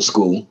it before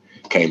school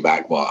came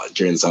back, but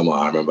during summer,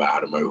 I remember I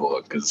had a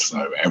mohawk because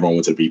everyone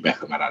wanted to be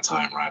Beckham at that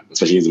time, right?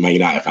 Especially as a Man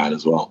United fan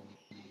as well.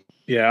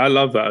 Yeah, I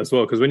love that as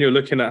well, because when you're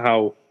looking at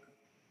how,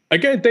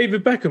 again,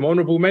 David Beckham,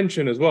 honourable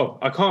mention as well.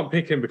 I can't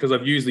pick him because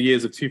I've used the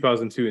years of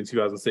 2002 and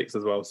 2006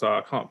 as well, so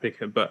I can't pick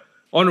him. But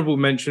honourable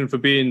mention for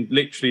being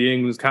literally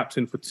England's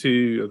captain for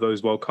 2 of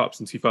those World Cups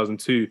in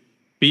 2002,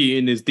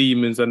 beating his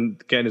demons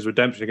and getting his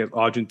redemption against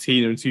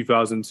Argentina in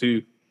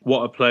 2002.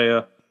 What a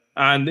player.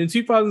 And in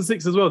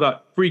 2006 as well,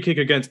 that free kick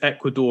against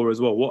Ecuador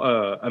as well. What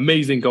an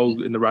amazing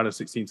goal in the round of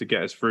 16 to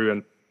get us through.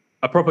 And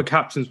a proper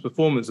captain's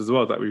performance as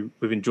well that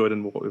we've enjoyed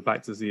and what we'd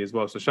like to see as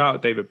well. So shout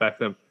out David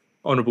Beckham,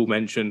 honourable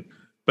mention.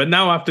 But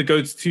now I have to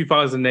go to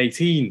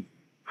 2018.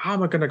 How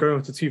am I going to go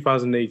into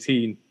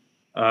 2018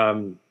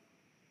 for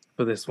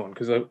this one?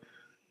 Because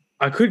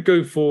I could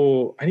go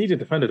for... I need a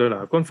defender, don't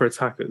I? I've gone for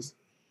attackers.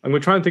 I'm going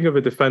to try and think of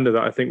a defender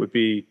that I think would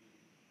be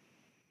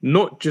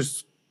not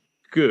just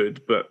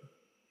good, but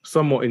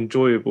somewhat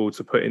enjoyable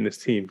to put in this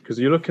team. Because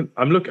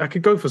I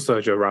could go for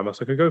Sergio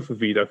Ramos. I could go for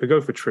Vida. I could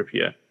go for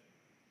Trippier.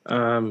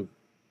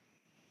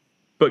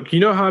 But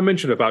you know how I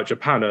mentioned about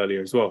Japan earlier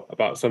as well,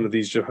 about some of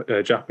these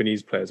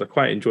Japanese players. I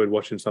quite enjoyed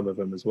watching some of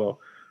them as well.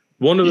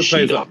 One of the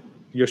players,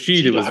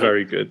 Yoshida was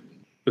very good.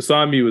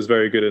 Basami was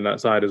very good in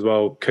that side as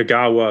well.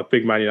 Kagawa,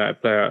 big Man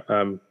United player,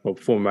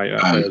 former Man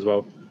United player as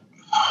well.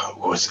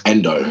 Was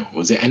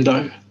it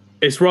Endo?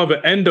 It's rather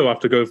Endo I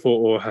have to go for,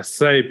 or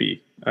Hasebe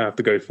I have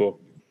to go for.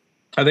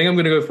 I think I'm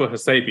going to go for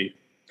Hasebe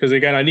because,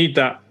 again, I need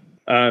that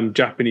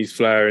Japanese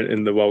flair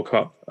in the World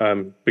Cup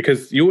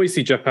because you always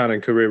see Japan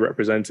and Korea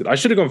represented. I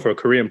should have gone for a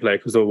Korean player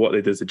because of what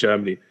they did to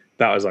Germany.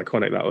 That was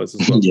iconic. That was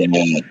as well.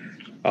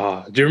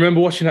 Yeah. Do you remember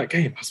watching that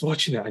game? I was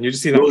watching it, and you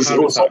just see that.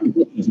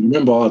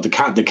 Remember the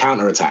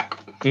counter attack.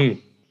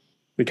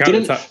 The The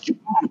counter-attack.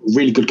 Japan had a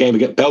really good game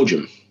against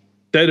Belgium.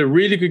 They had a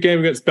really good game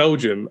against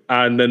Belgium,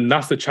 and then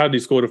Nacer Chadli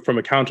scored from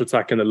a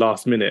counter-attack in the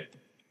last minute,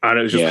 and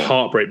it was just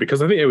heartbreak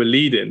because I think they were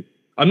leading.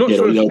 I'm not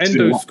sure if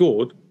Endo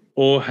scored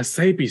or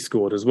Hasebe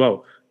scored as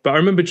well, but I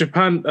remember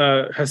Japan,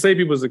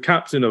 Hasebe was the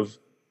captain of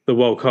the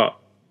World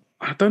Cup.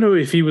 I don't know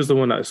if he was the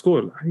one that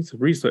scored. I need to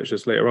research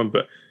this later on,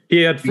 but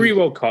he had 3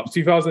 World Cups,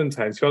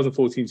 2010,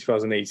 2014,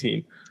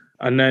 2018.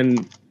 And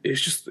then it's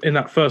just in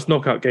that first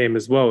knockout game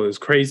as well. It was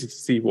crazy to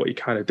see what he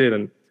kind of did.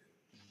 And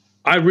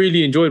I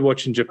really enjoyed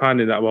watching Japan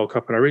in that World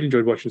Cup, and I really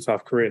enjoyed watching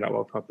South Korea in that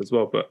World Cup as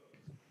well. But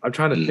I'm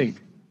trying to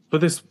think, for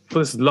this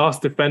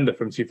last defender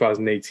from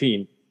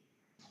 2018,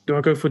 do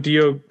I go for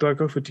Diego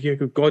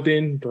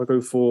Godin? Do I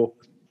go for...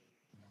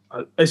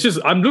 it's just,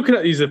 I'm looking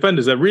at these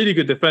defenders. They're really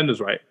good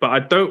defenders, right? But I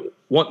don't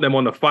want them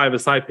on a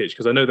 5-a-side pitch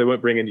because I know they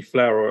won't bring any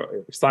flair or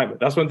excitement.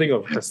 That's one thing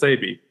of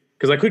Hasebe.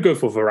 Because I could go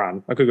for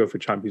Varane. I could go for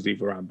Champions League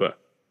Varane, but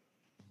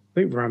I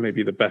think Varane may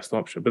be the best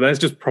option. But that's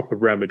just proper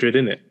Real Madrid,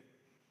 isn't it?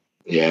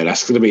 Yeah,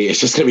 it's just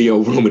going to be your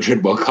Real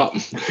Madrid World Cup.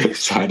 I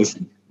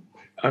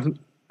can't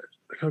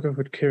go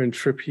for Kieran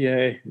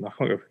Trippier. No, I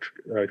can't go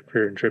for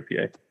Kieran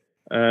Trippier.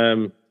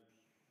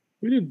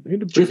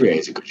 Trippier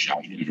is a good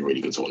shout. He did a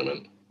really good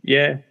tournament.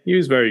 Yeah, he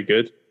was very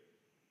good.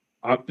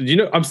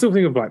 I'm still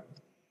thinking of like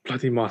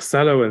bloody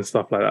Marcelo and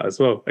stuff like that as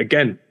well.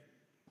 Again,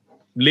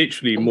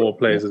 literally more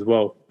players as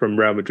well from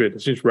Real Madrid.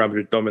 It's just Real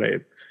Madrid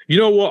dominated. You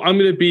know what? I'm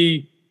gonna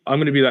be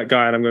that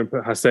guy, and I'm going to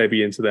put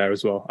Hasebe into there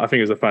as well. I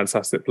think he's a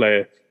fantastic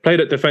player. Played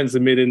at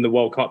defensive mid in the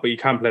World Cup, but he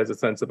can play as a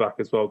centre back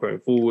as well going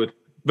forward.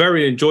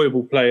 Very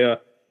enjoyable player.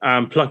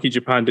 Plucky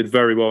Japan did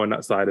very well on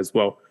that side as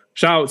well.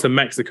 Shout out to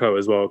Mexico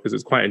as well, because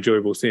it's quite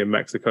enjoyable seeing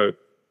Mexico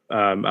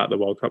at the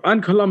World Cup,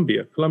 and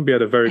Colombia. Colombia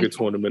had a very good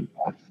tournament.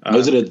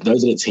 Those are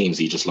the teams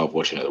you just love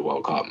watching at the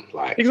World Cup.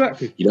 Like,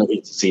 exactly, you don't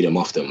get to see them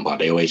often, but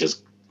they always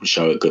just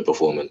show a good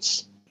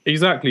performance.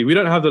 Exactly. We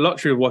don't have the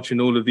luxury of watching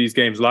all of these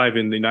games live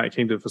in the United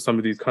Kingdom for some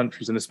of these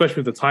countries, and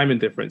especially with the timing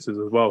differences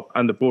as well,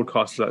 and the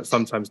broadcasters that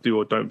sometimes do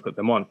or don't put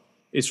them on.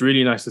 It's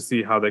really nice to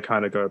see how they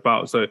kind of go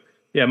about. So,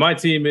 yeah, my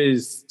team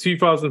is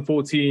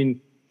 2014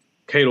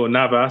 Keylor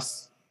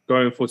Navas,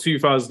 going for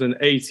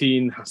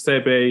 2018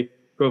 Hasebe,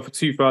 going for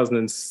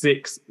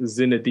 2006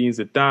 Zinedine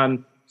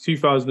Zidane,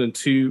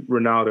 2002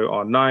 Ronaldo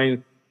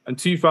R9, and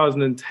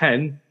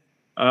 2010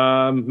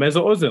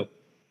 Mesut Ozil.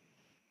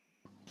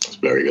 It's a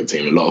very good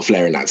team. A lot of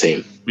flair in that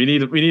team. We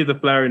need the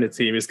flair in the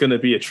team. It's going to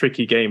be a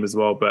tricky game as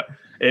well, but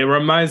it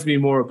reminds me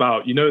more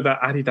about, you know,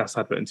 that Adidas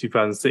advert in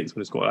 2006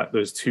 when it's got like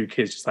those 2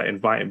 kids just like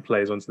inviting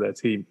players onto their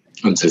team.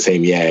 Onto the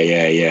team,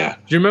 yeah.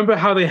 Do you remember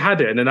how they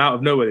had it, and then out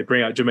of nowhere they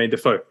bring out Jermaine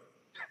Defoe?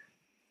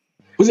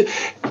 Was it?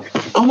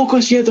 Oh my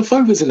gosh, yeah,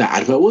 Defoe was in that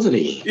advert, wasn't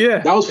he? Yeah,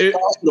 that was for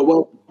the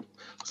World.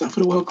 Was that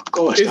for the World Cup?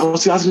 Gosh, that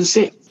was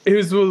 2006. It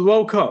was the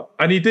World Cup,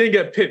 and he didn't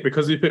get picked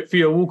because he picked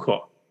Theo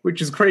Walcott, which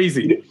is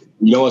crazy.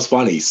 You know what's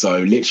funny?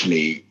 So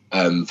literally,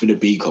 for the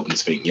B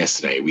Conference thing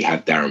yesterday, we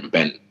had Darren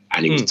Bent,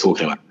 and he was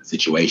talking about the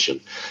situation.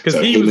 Because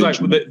he was like,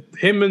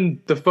 him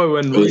and Defoe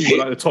and Rooney were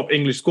like the top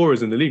English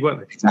scorers in the league,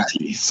 weren't they?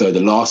 Exactly. So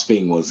the last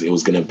thing was, it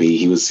was going to be,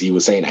 he was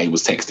saying that he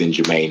was texting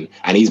Jermaine,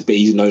 and he's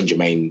known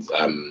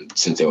Jermaine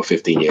since they were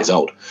 15 years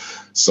old.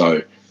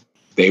 So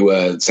they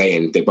were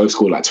saying they both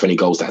scored like 20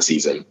 goals that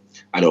season.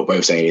 And they were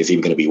both saying it's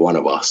either going to be one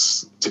of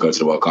us to go to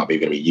the World Cup, either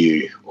going to be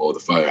you or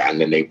Defoe.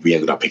 And then we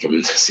ended up picking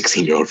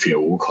 16-year-old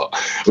Theo Walcott,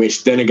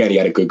 which then again, he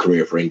had a good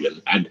career for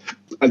England. And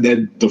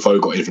then Defoe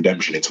got his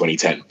redemption in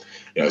 2010,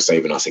 you know,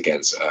 saving us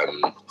against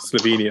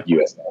Slovenia,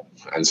 USA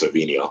and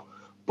Slovenia.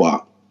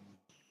 But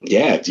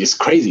yeah, it's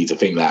crazy to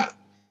think that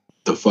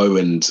Defoe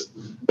and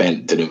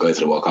Bent didn't go to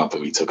the World Cup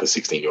and we took a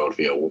 16-year-old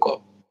Theo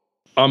Walcott.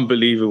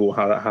 Unbelievable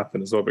how that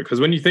happened as well.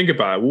 Because when you think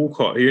about it,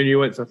 Walcott, he only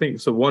went to, I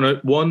think, so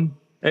one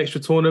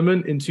extra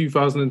tournament in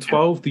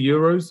 2012, the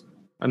Euros,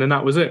 and then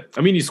that was it.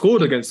 I mean, he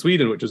scored against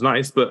Sweden, which was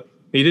nice, but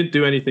he didn't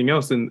do anything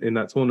else in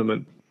that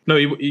tournament. No,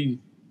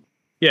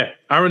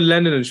 Aaron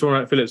Lennon and Sean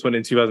Wright-Phillips went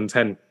in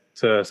 2010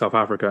 to South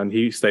Africa, and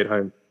he stayed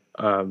home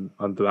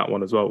under that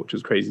one as well, which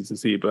was crazy to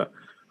see. But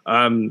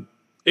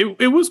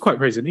it was quite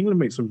crazy. And England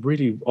made some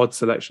really odd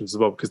selections as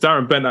well, because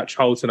Darren Bent at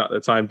Charlton at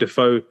the time,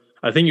 Defoe,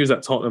 I think he was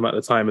at Tottenham at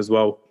the time as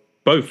well.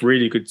 Both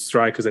really good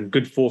strikers and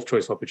good fourth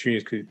choice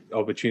opportunities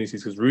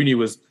because Rooney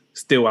was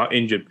still out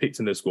injured, picked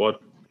in the squad.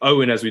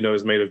 Owen, as we know,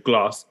 is made of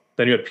glass.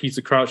 Then you had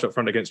Peter Crouch up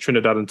front against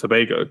Trinidad and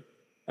Tobago.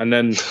 And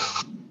then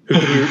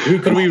who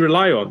could we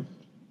rely on?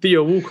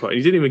 Theo Walcott.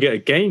 He didn't even get a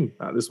game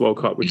at this World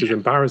Cup, which is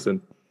embarrassing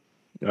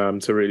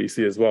to really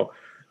see as well.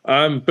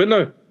 But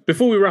no,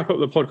 before we wrap up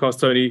the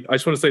podcast, Tony, I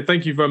just want to say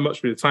thank you very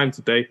much for your time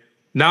today.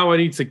 Now I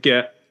need to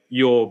get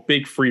your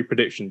big 3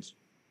 predictions.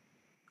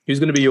 Who's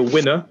going to be your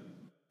winner?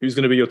 Who's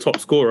going to be your top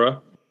scorer?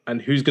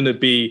 And who's going to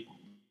be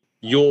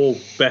your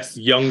best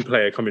young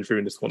player coming through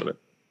in this tournament?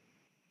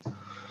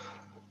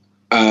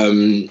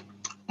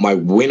 My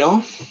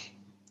winner,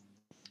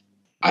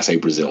 I say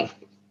Brazil.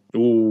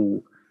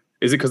 Ooh.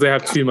 Is it because they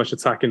have too much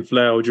attacking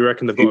flair, or do you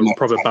reckon they've got a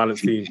proper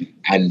balanced team?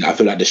 And I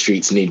feel like the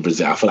streets need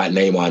Brazil. I feel like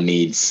Neymar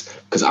needs,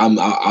 because I'm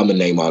a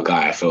Neymar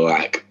guy. I feel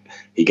like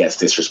he gets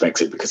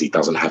disrespected because he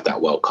doesn't have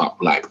that World Cup.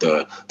 Like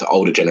the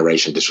older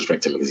generation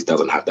disrespect him because he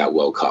doesn't have that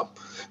World Cup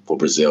for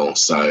Brazil.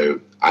 So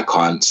I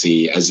can't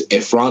see, as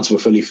if France were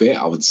fully fit,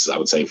 I would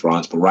say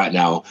France. But right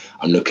now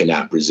I'm looking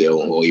at Brazil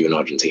or even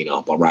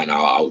Argentina. But right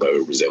now I'll go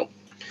with Brazil.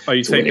 Are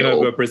you taking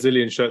over a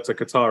Brazilian shirt to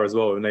Qatar as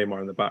well with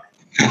Neymar in the back?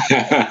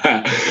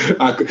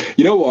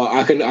 You know what?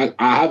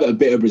 I have a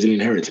bit of Brazilian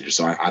heritage,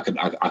 so I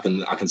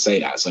can say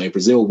that. So if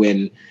Brazil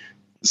win,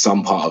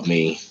 some part of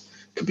me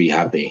could be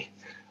happy.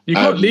 You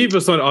can't leave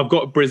us on. I've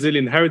got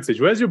Brazilian heritage.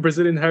 Where's your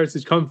Brazilian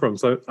heritage come from?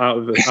 So out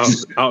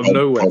of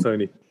nowhere,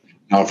 Tony.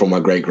 Not from my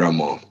great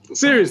grandma.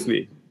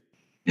 Seriously?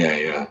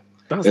 Yeah.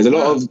 There's a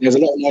lot of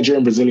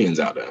Nigerian Brazilians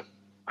out there.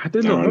 I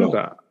did not know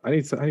that. I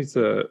need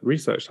to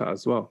research that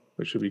as well,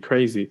 which would be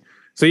crazy.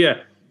 So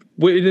yeah,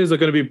 winners are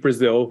going to be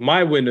Brazil.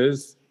 My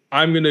winners,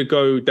 I'm going to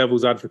go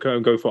devil's advocate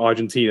and go for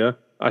Argentina.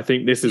 I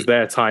think this is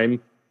their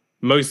time,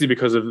 mostly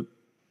because of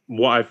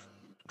what I've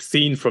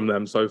seen from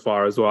them so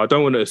far as well. I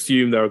don't want to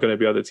assume there are going to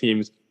be other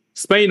teams.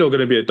 Spain are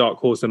going to be a dark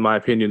horse in my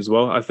opinion as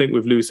well. I think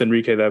with Luis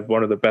Enrique, they're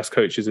one of the best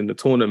coaches in the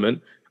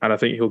tournament, and I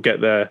think he'll get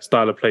their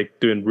style of play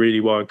doing really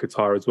well in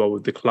Qatar as well,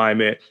 with the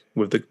climate,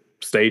 with the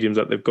stadiums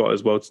that they've got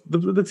as well,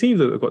 the teams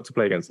that they've got to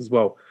play against as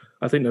well.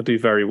 I think they'll do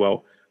very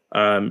well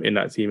in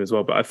that team as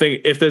well. But I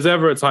think if there's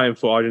ever a time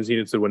for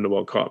Argentina to win the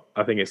World Cup,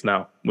 I think it's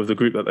now, with the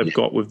group that they've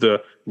got, with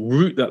the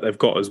route that they've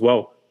got as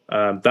well.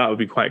 That would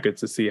be quite good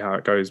to see how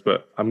it goes.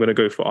 But I'm going to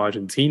go for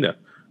Argentina.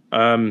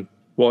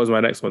 What was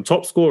my next one?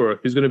 Top scorer.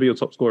 Who's going to be your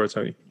top scorer,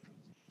 Tony?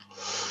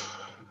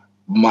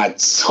 My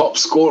top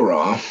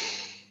scorer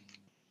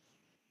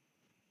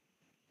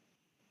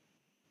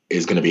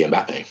is going to be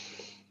Mbappe.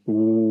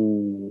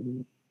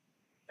 Ooh.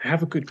 They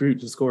have a good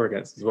group to score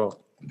against as well.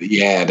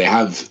 Yeah, they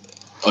have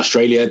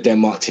Australia,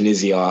 Denmark,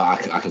 Tunisia.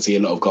 I can see a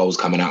lot of goals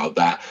coming out of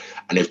that.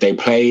 And if they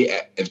play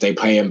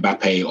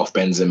Mbappe off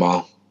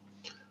Benzema,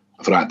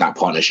 I feel like that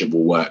partnership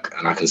will work,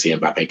 and I can see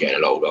Mbappe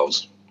getting a lot of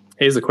goals.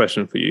 Here's a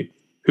question for you.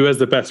 Who has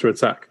the better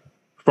attack,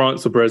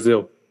 France or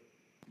Brazil?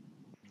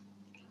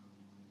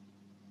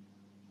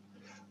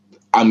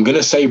 I'm going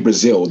to say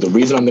Brazil. The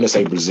reason I'm going to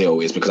say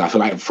Brazil is because I feel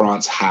like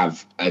France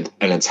have an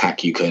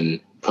attack you can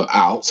put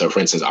out. So, for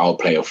instance, I'll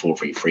play a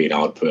 4-3-3 and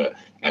I would put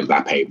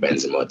Mbappe,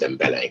 Benzema,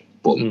 Dembele.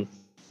 Boom.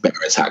 Better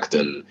attack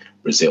than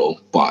Brazil,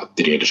 but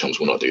Didier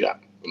Deschamps will not do that.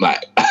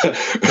 Like,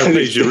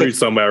 play Giroud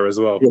somewhere as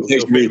well. Fitting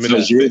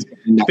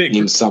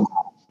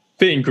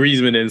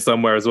Griezmann in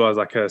somewhere as well as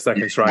like a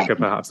second striker,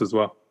 perhaps as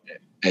well.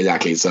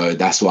 Exactly. So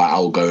that's why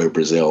I'll go with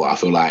Brazil. I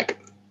feel like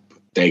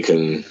they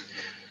can.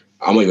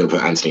 I'm not even going to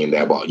put Anthony in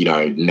there, but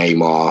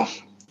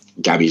Neymar,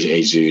 Gabi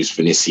Jesus,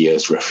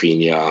 Vinicius,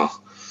 Rafinha,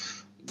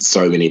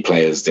 so many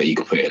players that you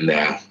can put in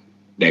there.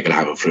 They're going to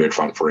have a fluid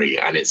front three,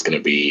 and it's going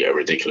to be a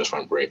ridiculous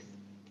front three.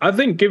 I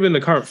think, given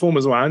the current form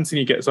as well,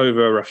 Anthony gets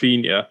over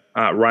Rafinha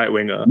at right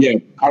winger.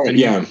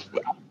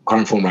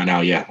 Current form right now.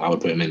 Yeah, I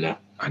would put him in there.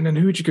 And then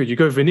who would you go? You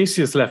go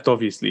Vinicius left,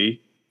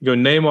 obviously. You go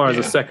Neymar as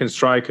a second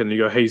striker, and you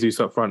go Jesus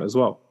up front as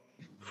well.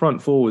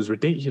 Front four was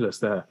ridiculous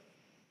there.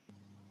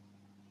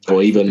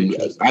 Or even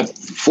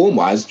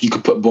form-wise, you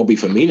could put Bobby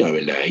Firmino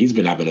in there. He's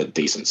been having a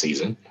decent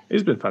season.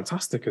 He's been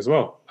fantastic as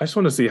well. I just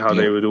want to see how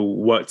they would all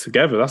work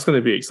together. That's going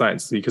to be exciting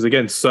to see because,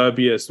 again,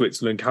 Serbia,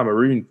 Switzerland,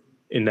 Cameroon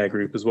in their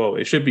group as well.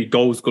 It should be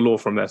goals galore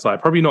from their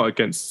side. Probably not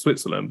against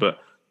Switzerland, but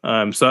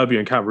Serbia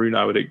and Cameroon,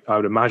 I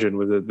would imagine,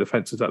 with the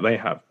defenses that they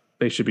have,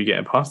 they should be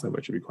getting past them,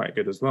 which would be quite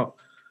good as well.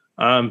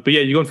 But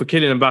yeah, you're going for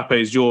Kylian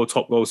Mbappe as your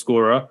top goal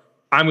scorer.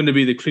 I'm going to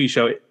be the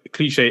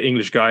cliche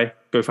English guy,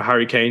 go for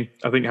Harry Kane.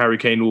 I think Harry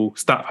Kane will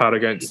stat pad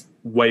against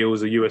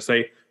Wales or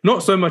USA.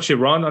 Not so much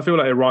Iran. I feel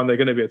like Iran, they're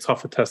going to be a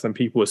tougher test than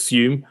people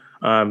assume.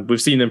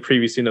 We've seen them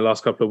previously in the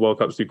last couple of World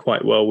Cups do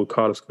quite well with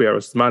Carlos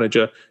Queiroz as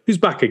manager, who's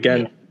back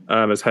again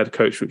as head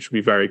coach, which would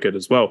be very good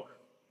as well.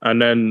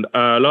 And then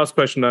last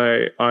question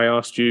I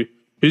asked you,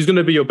 who's going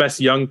to be your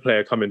best young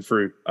player coming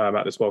through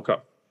at this World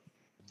Cup?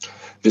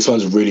 This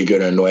one's really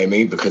going to annoy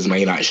me because Man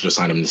United should have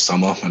signed him this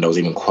summer. And there was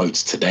even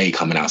quotes today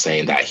coming out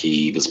saying that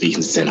he was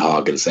speaking to Ten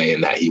Hag and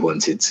saying that he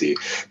wanted to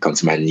come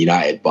to Man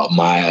United. But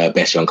my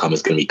best young comer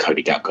is going to be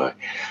Cody Gakpo.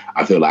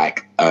 I feel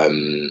like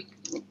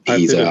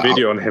he's a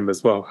video on him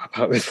as well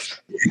about this.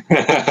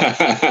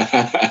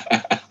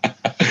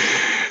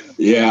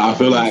 Yeah, I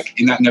feel like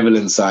in that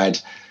Netherlands side,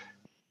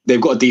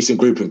 they've got a decent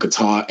group in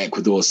Qatar,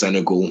 Ecuador,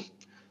 Senegal.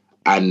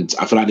 And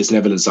I feel like this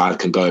Netherlands side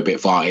can go a bit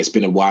far. It's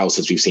been a while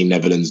since we've seen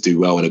Netherlands do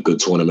well in a good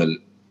tournament.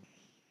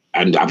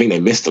 And I think they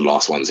missed the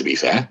last one, to be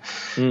fair,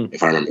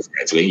 if I remember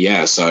correctly.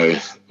 Yeah, so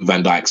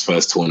Van Dijk's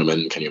first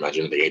tournament, can you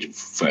imagine, at the age of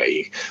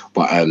 30?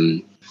 But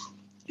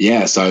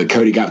so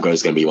Cody Gakpo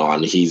is going to be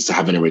one. He's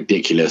having a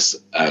ridiculous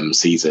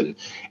season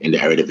in the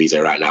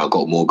Eredivisie right now.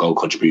 Got more goal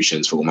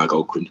contributions for all my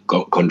goal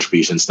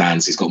contribution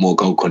stands. He's got more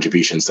goal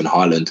contributions than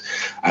Haaland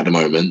at the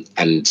moment,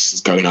 and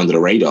it's going under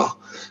the radar.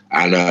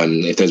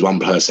 And if there's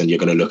one person you're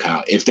going to look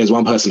out, if there's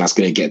one person that's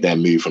going to get their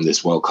move from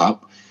this World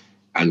Cup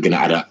and going to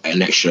add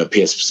an extra,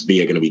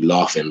 PSV are going to be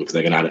laughing because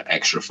they're going to add an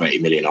extra 30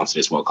 million after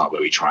this World Cup where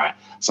we try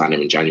sign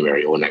him in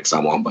January or next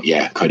summer. But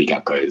yeah, Cody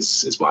Gakpo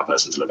is my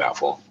person to look out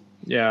for.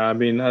 Yeah, I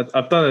mean,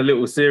 I've done a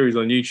little series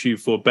on YouTube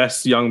for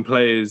best young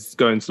players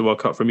going to the World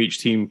Cup from each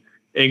team.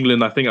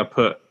 England, I think I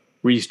put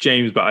Reece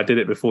James, but I did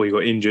it before he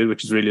got injured,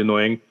 which is really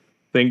annoying.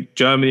 I think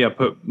Germany, I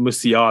put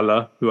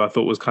Musiala, who I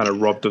thought was kind of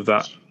robbed of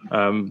that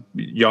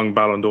young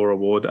Ballon d'Or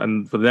award.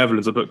 And for the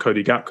Netherlands, I put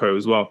Cody Gakpo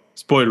as well.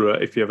 Spoiler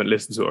alert if you haven't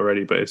listened to it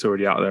already, but it's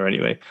already out there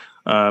anyway.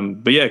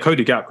 But yeah,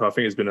 Cody Gakpo, I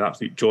think it's been an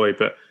absolute joy.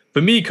 But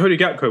for me, Cody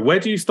Gakpo, where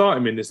do you start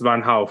him in this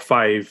Van Gaal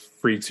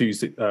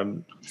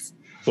 5-3-2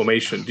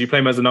 formation? Do you play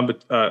him as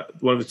a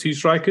one of the two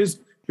strikers?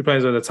 Do you play him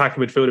as an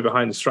attacking midfielder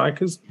behind the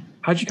strikers?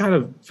 How do you kind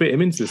of fit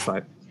him into this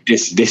side?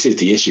 This is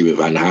the issue with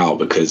Van Gaal,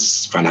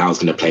 because Van Gaal's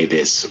going to play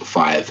this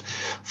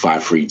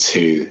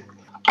 5-3-2.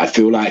 I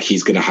feel like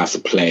he's going to have to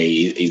play.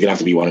 He's going to have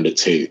to be one of the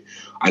two.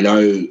 I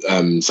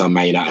know some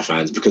Man United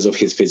fans, because of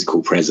his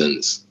physical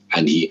presence,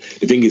 and the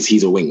thing is,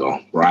 he's a winger,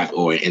 right,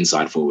 or an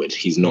inside forward.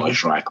 He's not a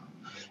striker,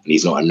 and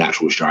he's not a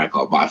natural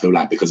striker. But I feel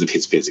like because of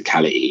his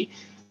physicality,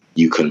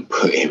 you can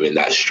put him in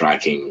that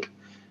striking.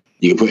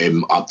 You can put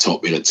him up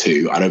top in a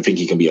 2. I don't think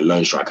he can be a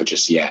lone striker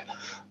just yet,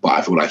 but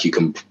I feel like you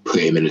can put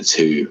him in a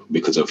 2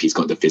 because of he's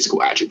got the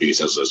physical attributes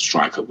as a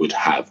striker would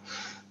have.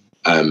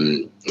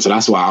 So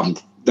that's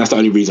the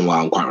only reason why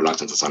I'm quite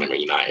reluctant to sign him at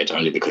United,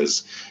 only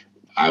because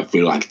I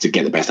feel like to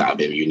get the best out of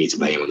him, you need to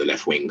play him on the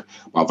left wing.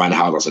 But Van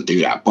Gaal doesn't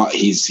do that. But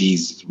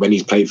he's when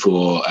he's played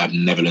for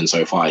Netherlands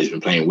so far, he's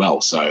been playing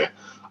well. So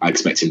I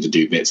expect him to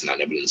do bits in that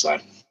Netherlands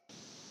side.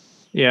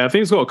 Yeah, I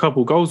think he's got a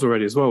couple goals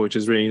already as well, which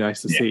is really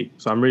nice to see.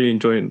 So I'm going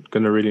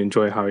to really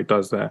enjoy how he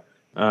does there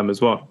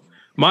as well.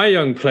 My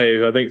young player,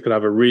 who I think is going to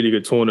have a really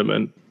good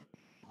tournament,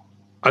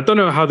 I don't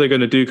know how they're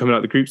going to do coming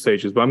out the group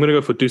stages, but I'm going to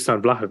go for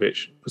Dusan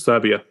Vlahovic for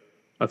Serbia.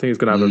 I think he's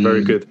going to have a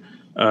very good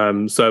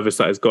service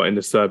that he's got in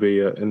the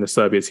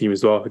Serbia team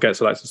as well, against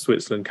the likes of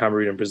Switzerland,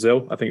 Cameroon and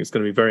Brazil. I think it's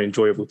going to be very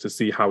enjoyable to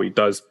see how he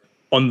does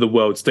on the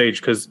world stage,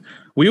 because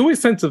we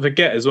always tend to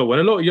forget as well, when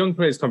a lot of young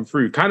players come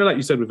through, kind of like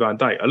you said with Van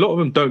Dijk, a lot of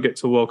them don't get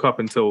to World Cup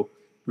until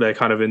they're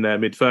kind of in their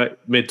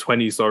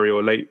mid-20s,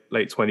 or late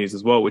 20s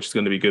as well, which is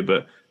going to be good.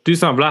 But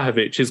Dusan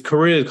Vlahovic, his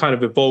career kind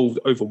of evolved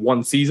over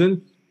one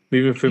season,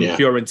 moving from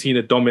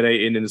Fiorentina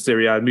dominating in the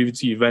Serie A, moving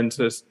to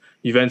Juventus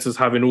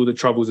having all the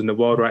troubles in the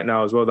world right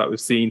now as well that we've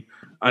seen.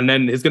 And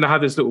then he's going to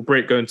have this little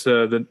break going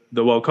to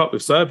the World Cup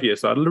with Serbia.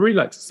 So I'd really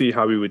like to see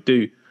how he would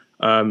do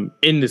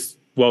in this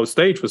world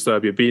stage for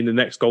Serbia, being the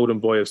next golden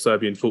boy of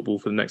Serbian football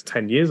for the next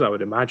 10 years, I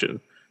would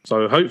imagine.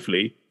 So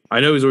hopefully,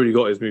 I know he's already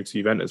got his move to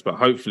Juventus, but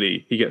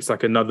hopefully he gets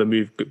like another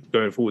move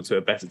going forward to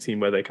a better team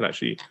where they can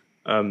actually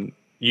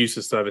use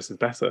his services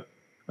better,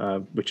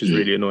 which is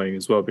really annoying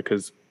as well,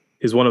 because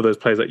he's one of those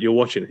players that you're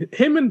watching.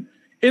 Him and,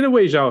 in a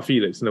way, João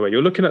Felix, in a way.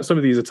 You're looking at some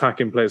of these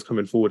attacking players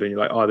coming forward and you're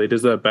like, oh, they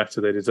deserve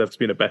better. They deserve to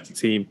be in a better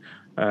team.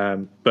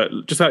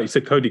 But just like you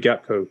said, Cody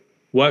Gakpo,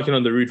 working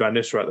on the Ruud van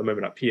Nistelrooy at the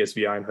moment at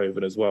PSV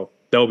Eindhoven as well.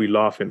 They'll be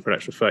laughing for an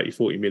extra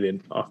 30-40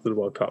 million after the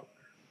World Cup,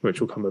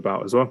 which will come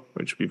about as well,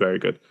 which will be very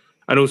good.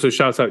 And also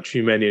shout out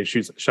Tchouameni and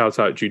shout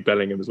out Jude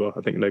Bellingham as well.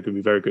 I think they're going to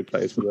be very good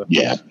players for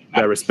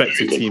their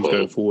respective teams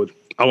going forward.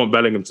 I want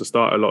Bellingham to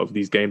start a lot of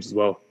these games as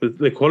well.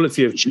 The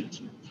quality of...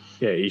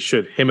 Yeah, he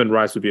should. Him and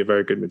Rice would be a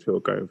very good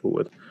midfield going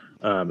forward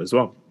as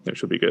well. It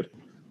should be good.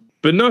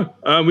 But no,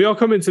 we are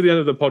coming to the end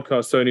of the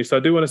podcast, Tony. So I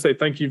do want to say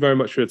thank you very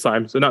much for your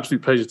time. It's an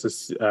absolute pleasure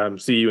to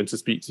see you and to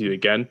speak to you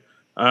again.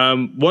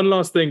 One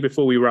last thing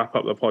before we wrap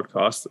up the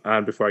podcast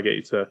and before I get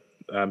you to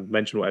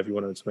mention whatever you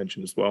wanted to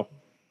mention as well.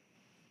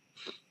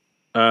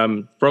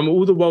 From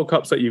all the World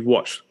Cups that you've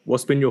watched,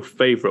 what's been your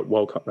favourite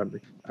World Cup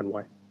memory and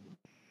why?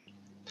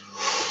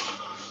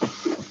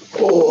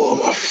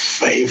 Oh, my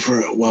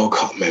favourite World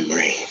Cup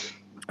memory.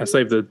 I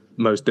saved the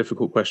most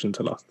difficult question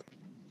to last.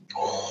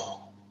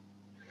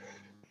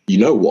 You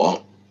know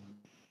what?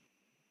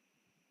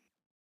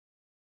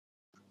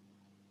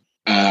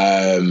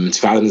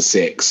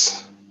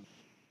 2006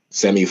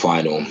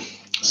 semi-final.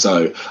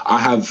 So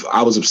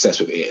I was obsessed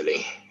with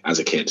Italy as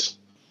a kid.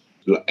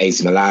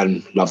 AC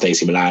Milan, loved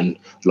AC Milan,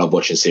 loved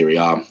watching Serie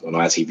A on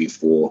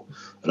ITV4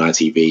 and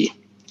ITV.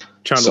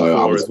 Channel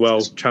 4 as well.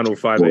 Channel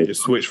 5, they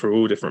just switch for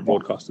all different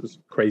broadcasters.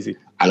 Crazy.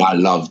 And I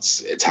loved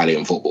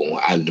Italian football.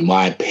 And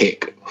my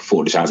pick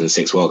for the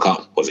 2006 World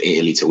Cup was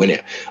Italy to win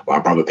it. My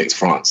brother picked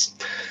France.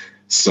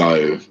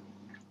 So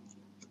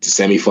the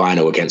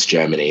semi-final against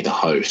Germany, the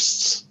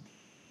hosts,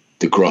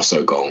 the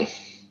Grosso goal.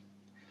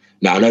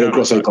 Now, I know the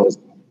Grosso goal,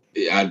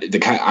 I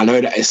know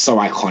that it's so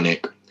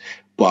iconic,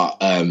 but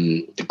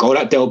the goal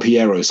that Del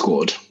Piero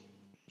scored,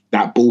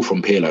 that ball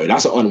from Pirlo,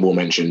 that's an honourable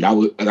mention.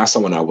 That's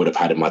someone I would have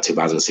had in my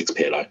 2006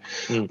 Pirlo.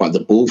 But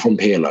the ball from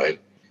Pirlo,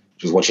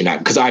 just watching that,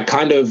 because I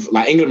kind of,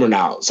 like, England were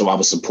out, so I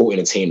was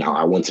supporting a team now.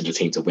 I wanted the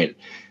team to win.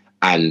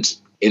 And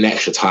in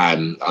extra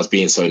time, I was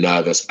being so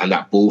nervous. And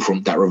that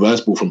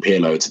reverse ball from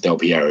Pirlo to Del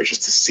Piero,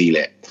 just to seal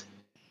it,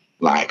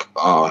 like,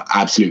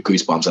 absolute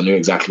goosebumps. I knew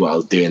exactly what I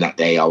was doing that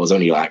day. I was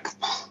only like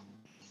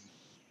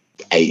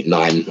 8,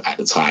 9 at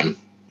the time.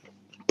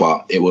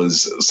 But it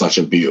was such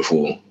a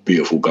beautiful,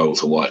 beautiful goal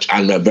to watch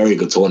and a very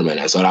good tournament.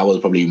 And so that was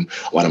probably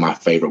one of my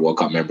favourite World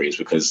Cup memories,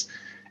 because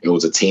it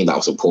was a team that I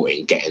was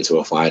supporting getting to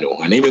a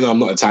final. And even though I'm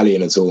not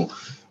Italian at all,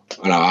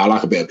 and I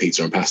like a bit of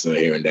pizza and pasta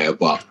here and there,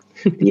 but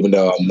even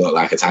though I'm not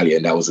like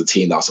Italian, that was a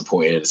team that I was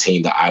supporting, a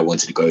team that I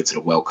wanted to go to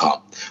the World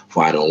Cup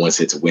final and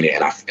wanted to win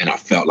it. And I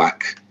felt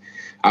like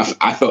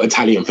I felt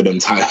Italian for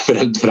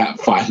that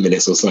 5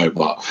 minutes or so.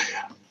 But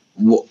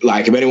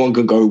like, if anyone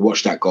can go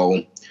watch that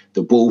goal,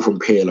 the ball from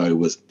Pirlo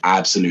was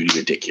absolutely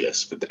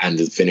ridiculous, and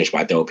the finish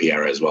by Del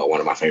Piero as well, one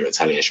of my favorite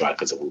Italian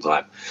strikers of all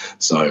time.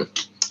 So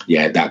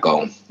yeah, that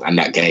goal and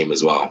that game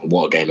as well.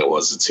 What a game it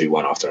was!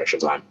 2-1 after extra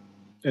time.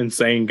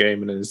 Insane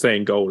game and an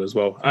insane goal as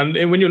well. And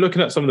when you're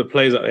looking at some of the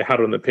players that they had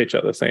on the pitch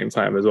at the same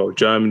time as well,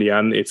 Germany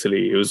and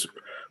Italy, it was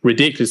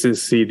ridiculous to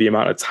see the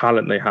amount of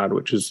talent they had,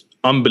 which is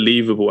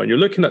unbelievable. And you're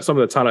looking at some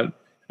of the talent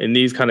in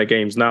these kind of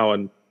games now,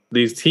 and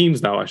these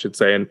teams now, I should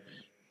say, and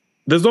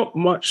there's not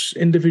much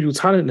individual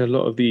talent in a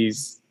lot of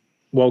these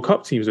World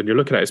Cup teams when you're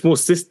looking at it. It's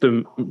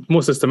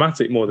more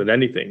systematic more than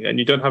anything. And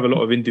you don't have a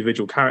lot of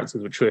individual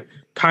characters, which we're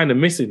kind of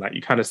missing. Like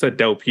you kind of said,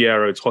 Del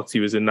Piero, Totti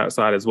was in that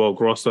side as well,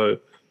 Grosso,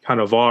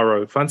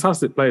 Cannavaro,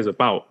 fantastic players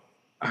about.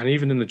 And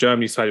even in the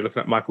Germany side, you're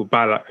looking at Michael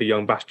Ballack, a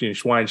young Bastian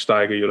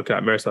Schweinsteiger, you're looking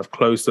at Miroslav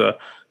Klose,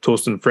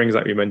 Torsten Frings,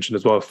 like we mentioned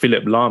as well,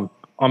 Philipp Lahm,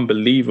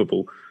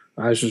 unbelievable.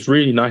 And it's just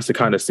really nice to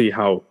kind of see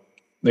how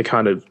they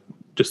kind of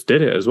just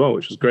did it as well,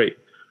 which was great.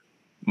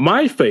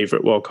 My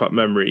favorite World Cup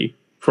memory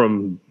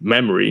from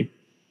memory,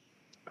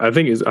 I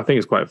think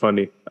it's quite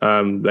funny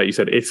that you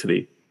said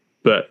Italy.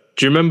 But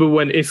do you remember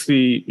when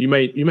Italy, you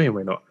may or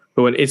may not,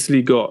 but when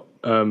Italy got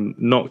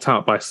knocked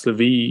out by by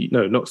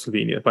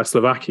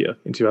Slovakia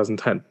in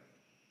 2010?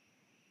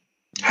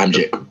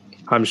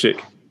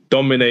 Hamšík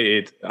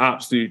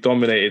absolutely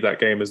dominated that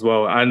game as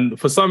well. And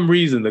for some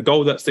reason, the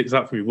goal that sticks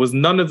out for me was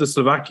none of the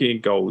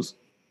Slovakian goals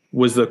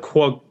was the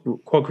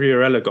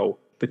Quagliarella goal,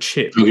 the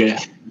chip.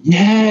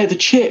 Yeah, the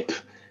chip.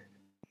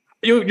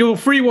 You're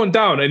 3-1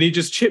 down and he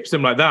just chips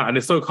him like that, and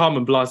it's so calm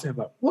and blasé. I'm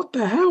like, what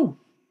the hell?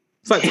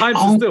 It's like time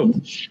to still.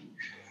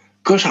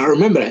 Gosh, I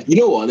remember that. You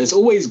know what? There's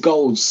always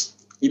goals.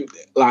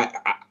 Like,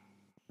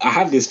 I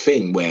have this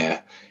thing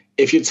where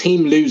if your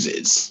team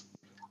loses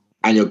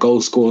and your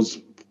goal scores,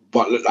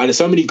 but there's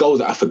so many goals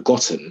that I've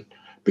forgotten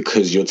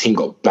because your team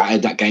got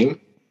battered that game.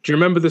 Do you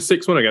remember the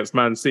 6-1 against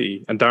Man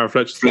City and Darren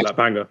Fletcher scored that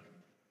banger?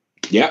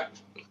 Yeah.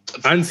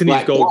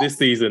 Anthony's goal this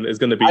season is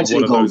going to be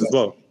one of those as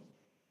well.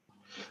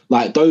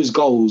 Like, those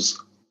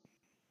goals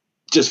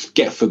just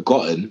get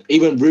forgotten.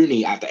 Even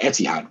Rooney at the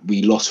Etihad,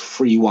 we lost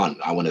 3-1,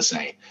 I want to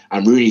say.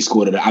 And Rooney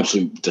scored an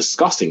absolute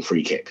disgusting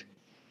free kick.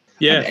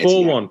 Yeah,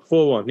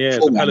 4-1. Yeah,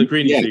 the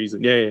Pellegrini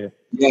season.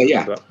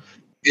 Yeah.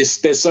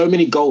 There's so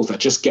many goals that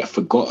just get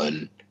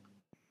forgotten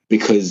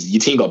because your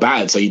team got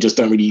bad, so you just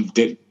don't really...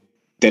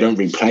 They don't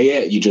replay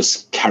it. You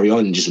just carry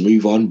on and just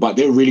move on. But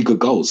they're really good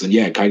goals. And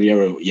yeah,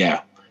 Quagliarella,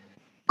 yeah.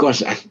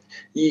 Gosh,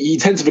 you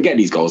tend to forget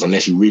these goals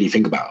unless you really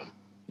think about them.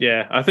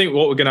 Yeah, I think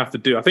what we're going to have to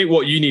do, I think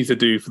what you need to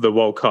do for the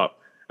World Cup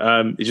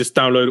is just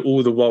download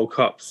all the World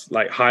Cups,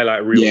 like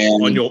highlight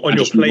reels on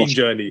your plane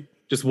journey.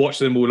 Just watch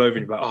them all over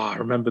and you're like, I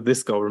remember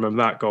this goal,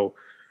 remember that goal.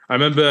 I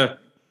remember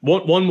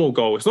one more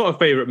goal. It's not a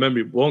favourite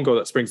memory, but one goal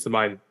that springs to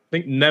mind. I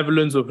think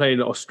Netherlands were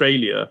playing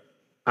Australia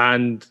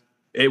and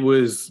it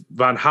was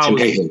Van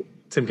Gaal.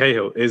 Tim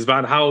Cahill is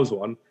Van Gaal's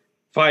one.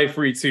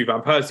 5-3-2, Van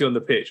Persie on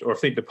the pitch, or I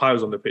think Depay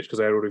was on the pitch because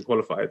they had already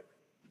qualified.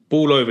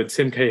 Ball over,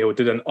 Tim Cahill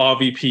did an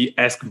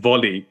RVP-esque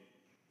volley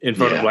in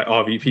front of like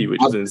RVP,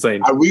 which is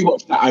insane. I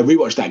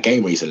rewatched that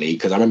game recently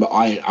because I remember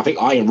I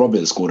think Ian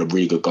Robbins scored a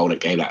really good goal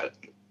that game. I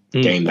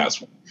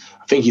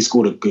think he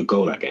scored a good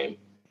goal that game.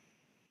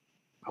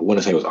 I want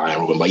to say it was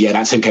Ian Robbins, but yeah,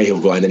 that's Tim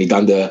Cahill goal, and then he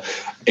done the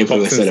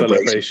infamous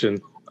celebration.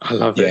 I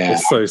love it. Yeah.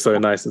 It's so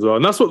nice as well.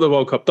 And that's what the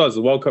World Cup does.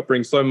 The World Cup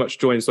brings so much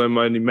joy and so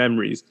many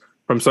memories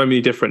from so many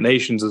different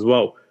nations as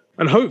well.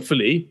 And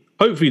hopefully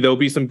there'll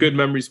be some good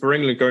memories for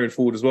England going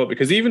forward as well.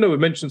 Because even though we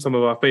mentioned some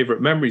of our favourite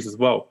memories as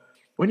well,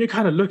 when you're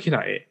kind of looking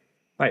at it,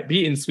 like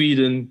beating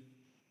Sweden,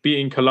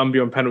 beating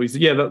Colombia on penalties,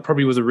 yeah, that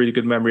probably was a really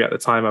good memory at the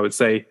time, I would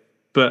say.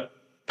 But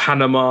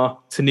Panama,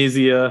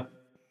 Tunisia,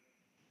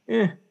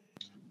 yeah,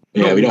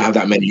 we don't have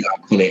that many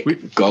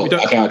iconic goals.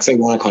 Okay, I'd say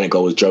one iconic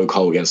goal was Joe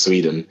Cole against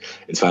Sweden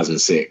in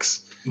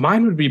 2006.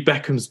 Mine would be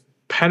Beckham's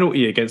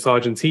penalty against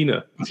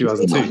Argentina in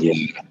 2002.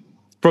 Yeah.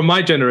 From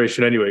my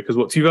generation anyway, because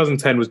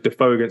 2010 was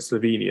Defoe against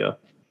Slovenia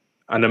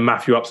and then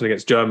Matthew Upson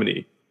against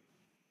Germany.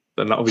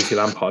 Then obviously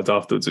Lampard's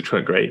afterwards, which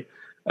weren't great.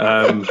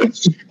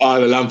 The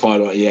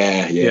Lampard,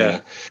 yeah.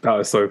 That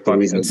was so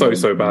funny and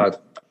so bad.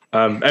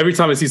 Every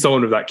time I see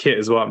someone with that kit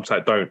as well, I'm just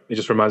like, don't. It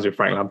just reminds me of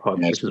Frank Lampard,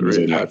 which is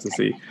really bad to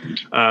see.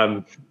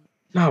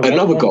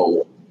 Another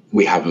goal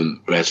we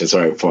haven't mentioned.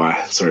 Sorry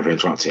for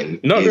interrupting.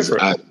 No,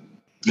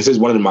 this is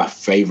one of my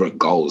favorite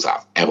goals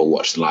I've ever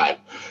watched live.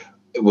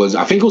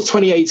 I think it was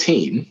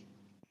 2018.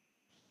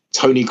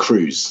 Toni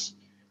Kroos.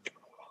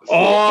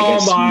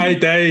 Oh my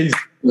days!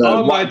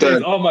 Oh my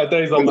days!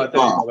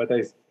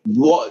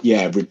 What?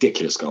 Yeah,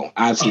 ridiculous goal.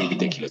 Absolutely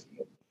ridiculous.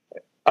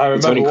 I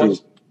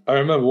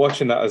remember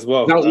watching that as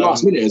well. That was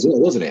last minute as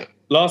well, wasn't it?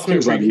 Last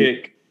minute free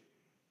kick,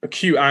 a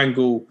cute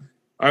angle.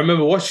 I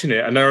remember watching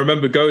it, and I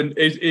remember going.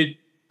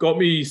 got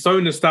me so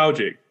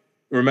nostalgic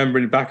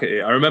remembering back at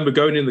it. I remember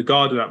going in the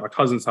garden at my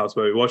cousin's house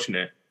where we were watching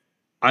it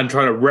and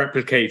trying to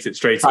replicate it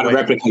straight away. Trying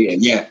to replicate it,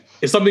 yeah.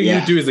 It's something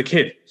you do as a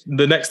kid.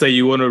 The next day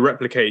you want to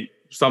replicate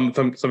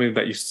something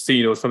that you've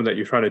seen or something that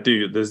you're trying to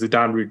do. There's the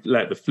down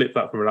roulette, the flip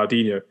that from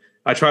Ronaldinho.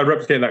 I tried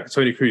replicating that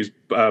Tony Cruz,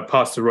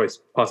 pass to Royce,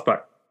 pass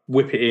back,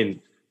 whip it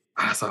in.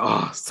 I was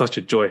like, such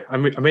a joy. I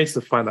may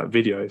still find that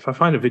video. If I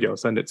find a video, I'll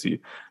send it to you.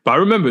 But I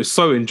remember it's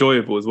so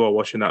enjoyable as well,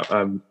 watching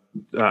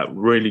that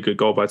really good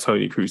goal by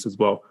Tony Cruz as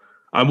well.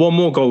 And one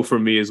more goal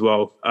from me as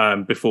well,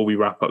 before we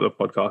wrap up the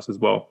podcast as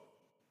well.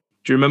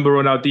 Do you remember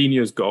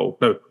Ronaldinho's goal?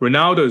 No,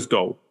 Ronaldo's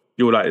goal.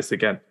 You'll like this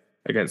again,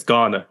 against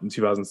Ghana in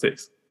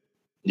 2006.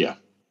 Yeah.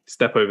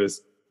 Step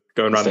overs,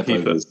 going around the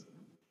keeper.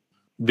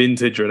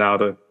 Vintage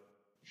Ronaldo.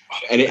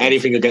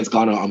 Anything against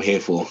Ghana, I'm here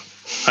for.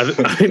 I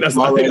think that's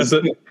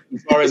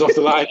Suarez off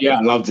the line. Yeah,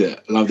 I loved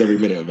it. I loved every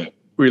minute of it.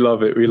 We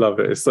love it. We love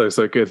it. It's so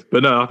good.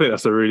 But no, I think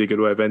that's a really good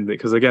way of ending it.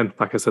 Because again,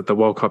 like I said, the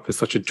World Cup is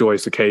such a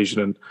joyous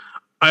occasion. And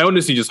I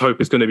honestly just hope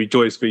it's going to be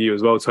joyous for you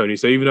as well, Tony.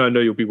 So even though I know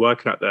you'll be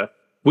working out there,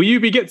 will you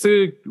get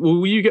to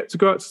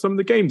go out to some of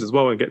the games as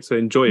well and get to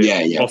enjoy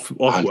it off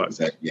work?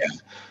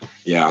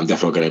 Yeah, I'm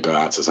definitely going to go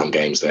out to some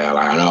games there.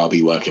 Like, I know I'll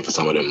be working for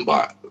some of them,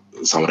 but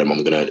some of them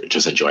I'm going to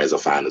just enjoy as a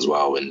fan as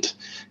well and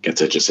get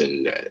to just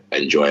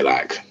enjoy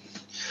like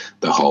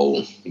the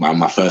whole,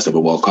 my first ever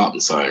World Cup.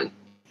 So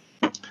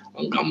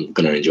I'm going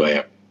to enjoy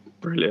it.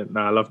 Brilliant.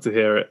 No, I love to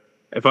hear it.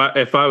 If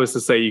I was to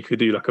say you could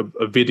do like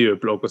a video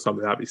blog or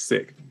something, that'd be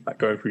sick. Like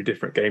going through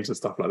different games and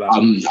stuff like that.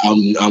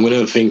 I'm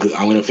gonna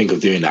think of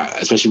doing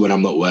that, especially when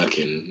I'm not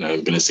working.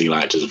 I'm gonna see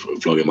like just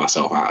vlogging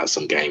myself out at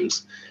some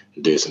games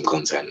and do some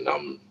content.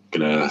 I'm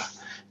gonna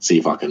see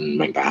if I can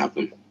make that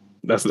happen.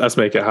 Let's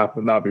make it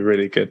happen. That'd be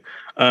really good.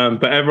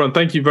 But everyone,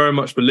 thank you very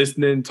much for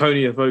listening.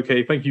 Tony Afoke,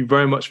 thank you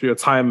very much for your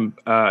time.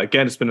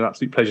 Again, it's been an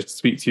absolute pleasure to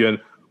speak to you, and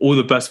all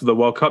the best for the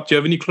World Cup. Do you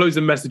have any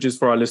closing messages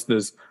for our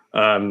listeners?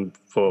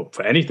 For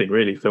anything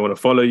really, if they want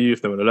to follow you,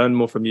 if they want to learn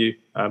more from you,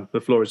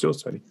 the floor is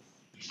yours, Tony.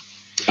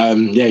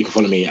 You can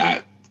follow me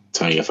at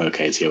Tony Afoke,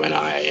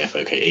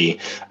 TONIAFOKE.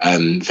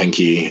 Thank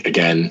you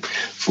again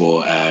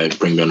for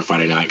bringing me on the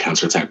Friday Night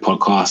Counter Attack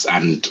podcast,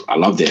 and I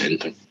loved it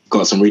and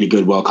got some really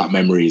good World Cup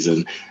memories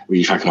and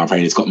really tracking my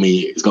brain. It's got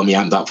me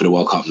amped up for the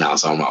World Cup now,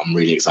 so I'm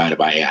really excited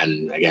about it.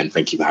 And again,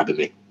 thank you for having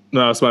me.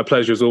 No, it's my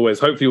pleasure as always.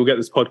 Hopefully we'll get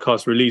this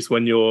podcast released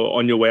when you're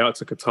on your way out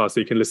to Qatar so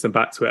you can listen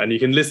back to it, and you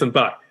can listen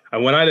back.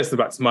 And when I listen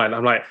back to mine,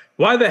 I'm like,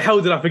 why the hell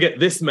did I forget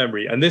this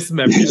memory and this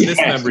memory and this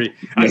memory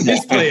and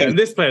this player and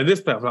this player and this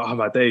player? I'm like, oh,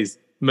 my days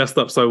messed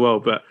up so well.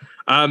 But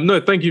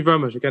no, thank you very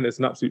much. Again, it's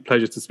an absolute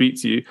pleasure to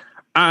speak to you.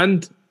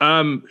 And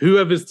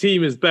whoever's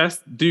team is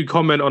best, do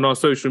comment on our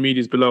social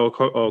medias below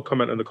or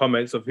comment on the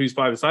comments of whose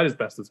five-a-side is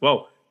best as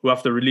well. We'll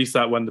have to release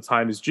that when the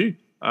time is due.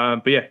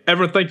 But yeah,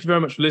 everyone, thank you very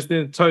much for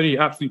listening. Tony,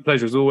 absolute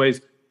pleasure as always.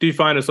 Do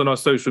find us on our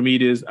social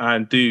medias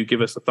and do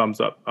give us a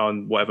thumbs up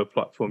on whatever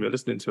platform you're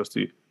listening to us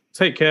to.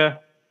 Take care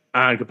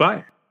and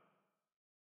goodbye.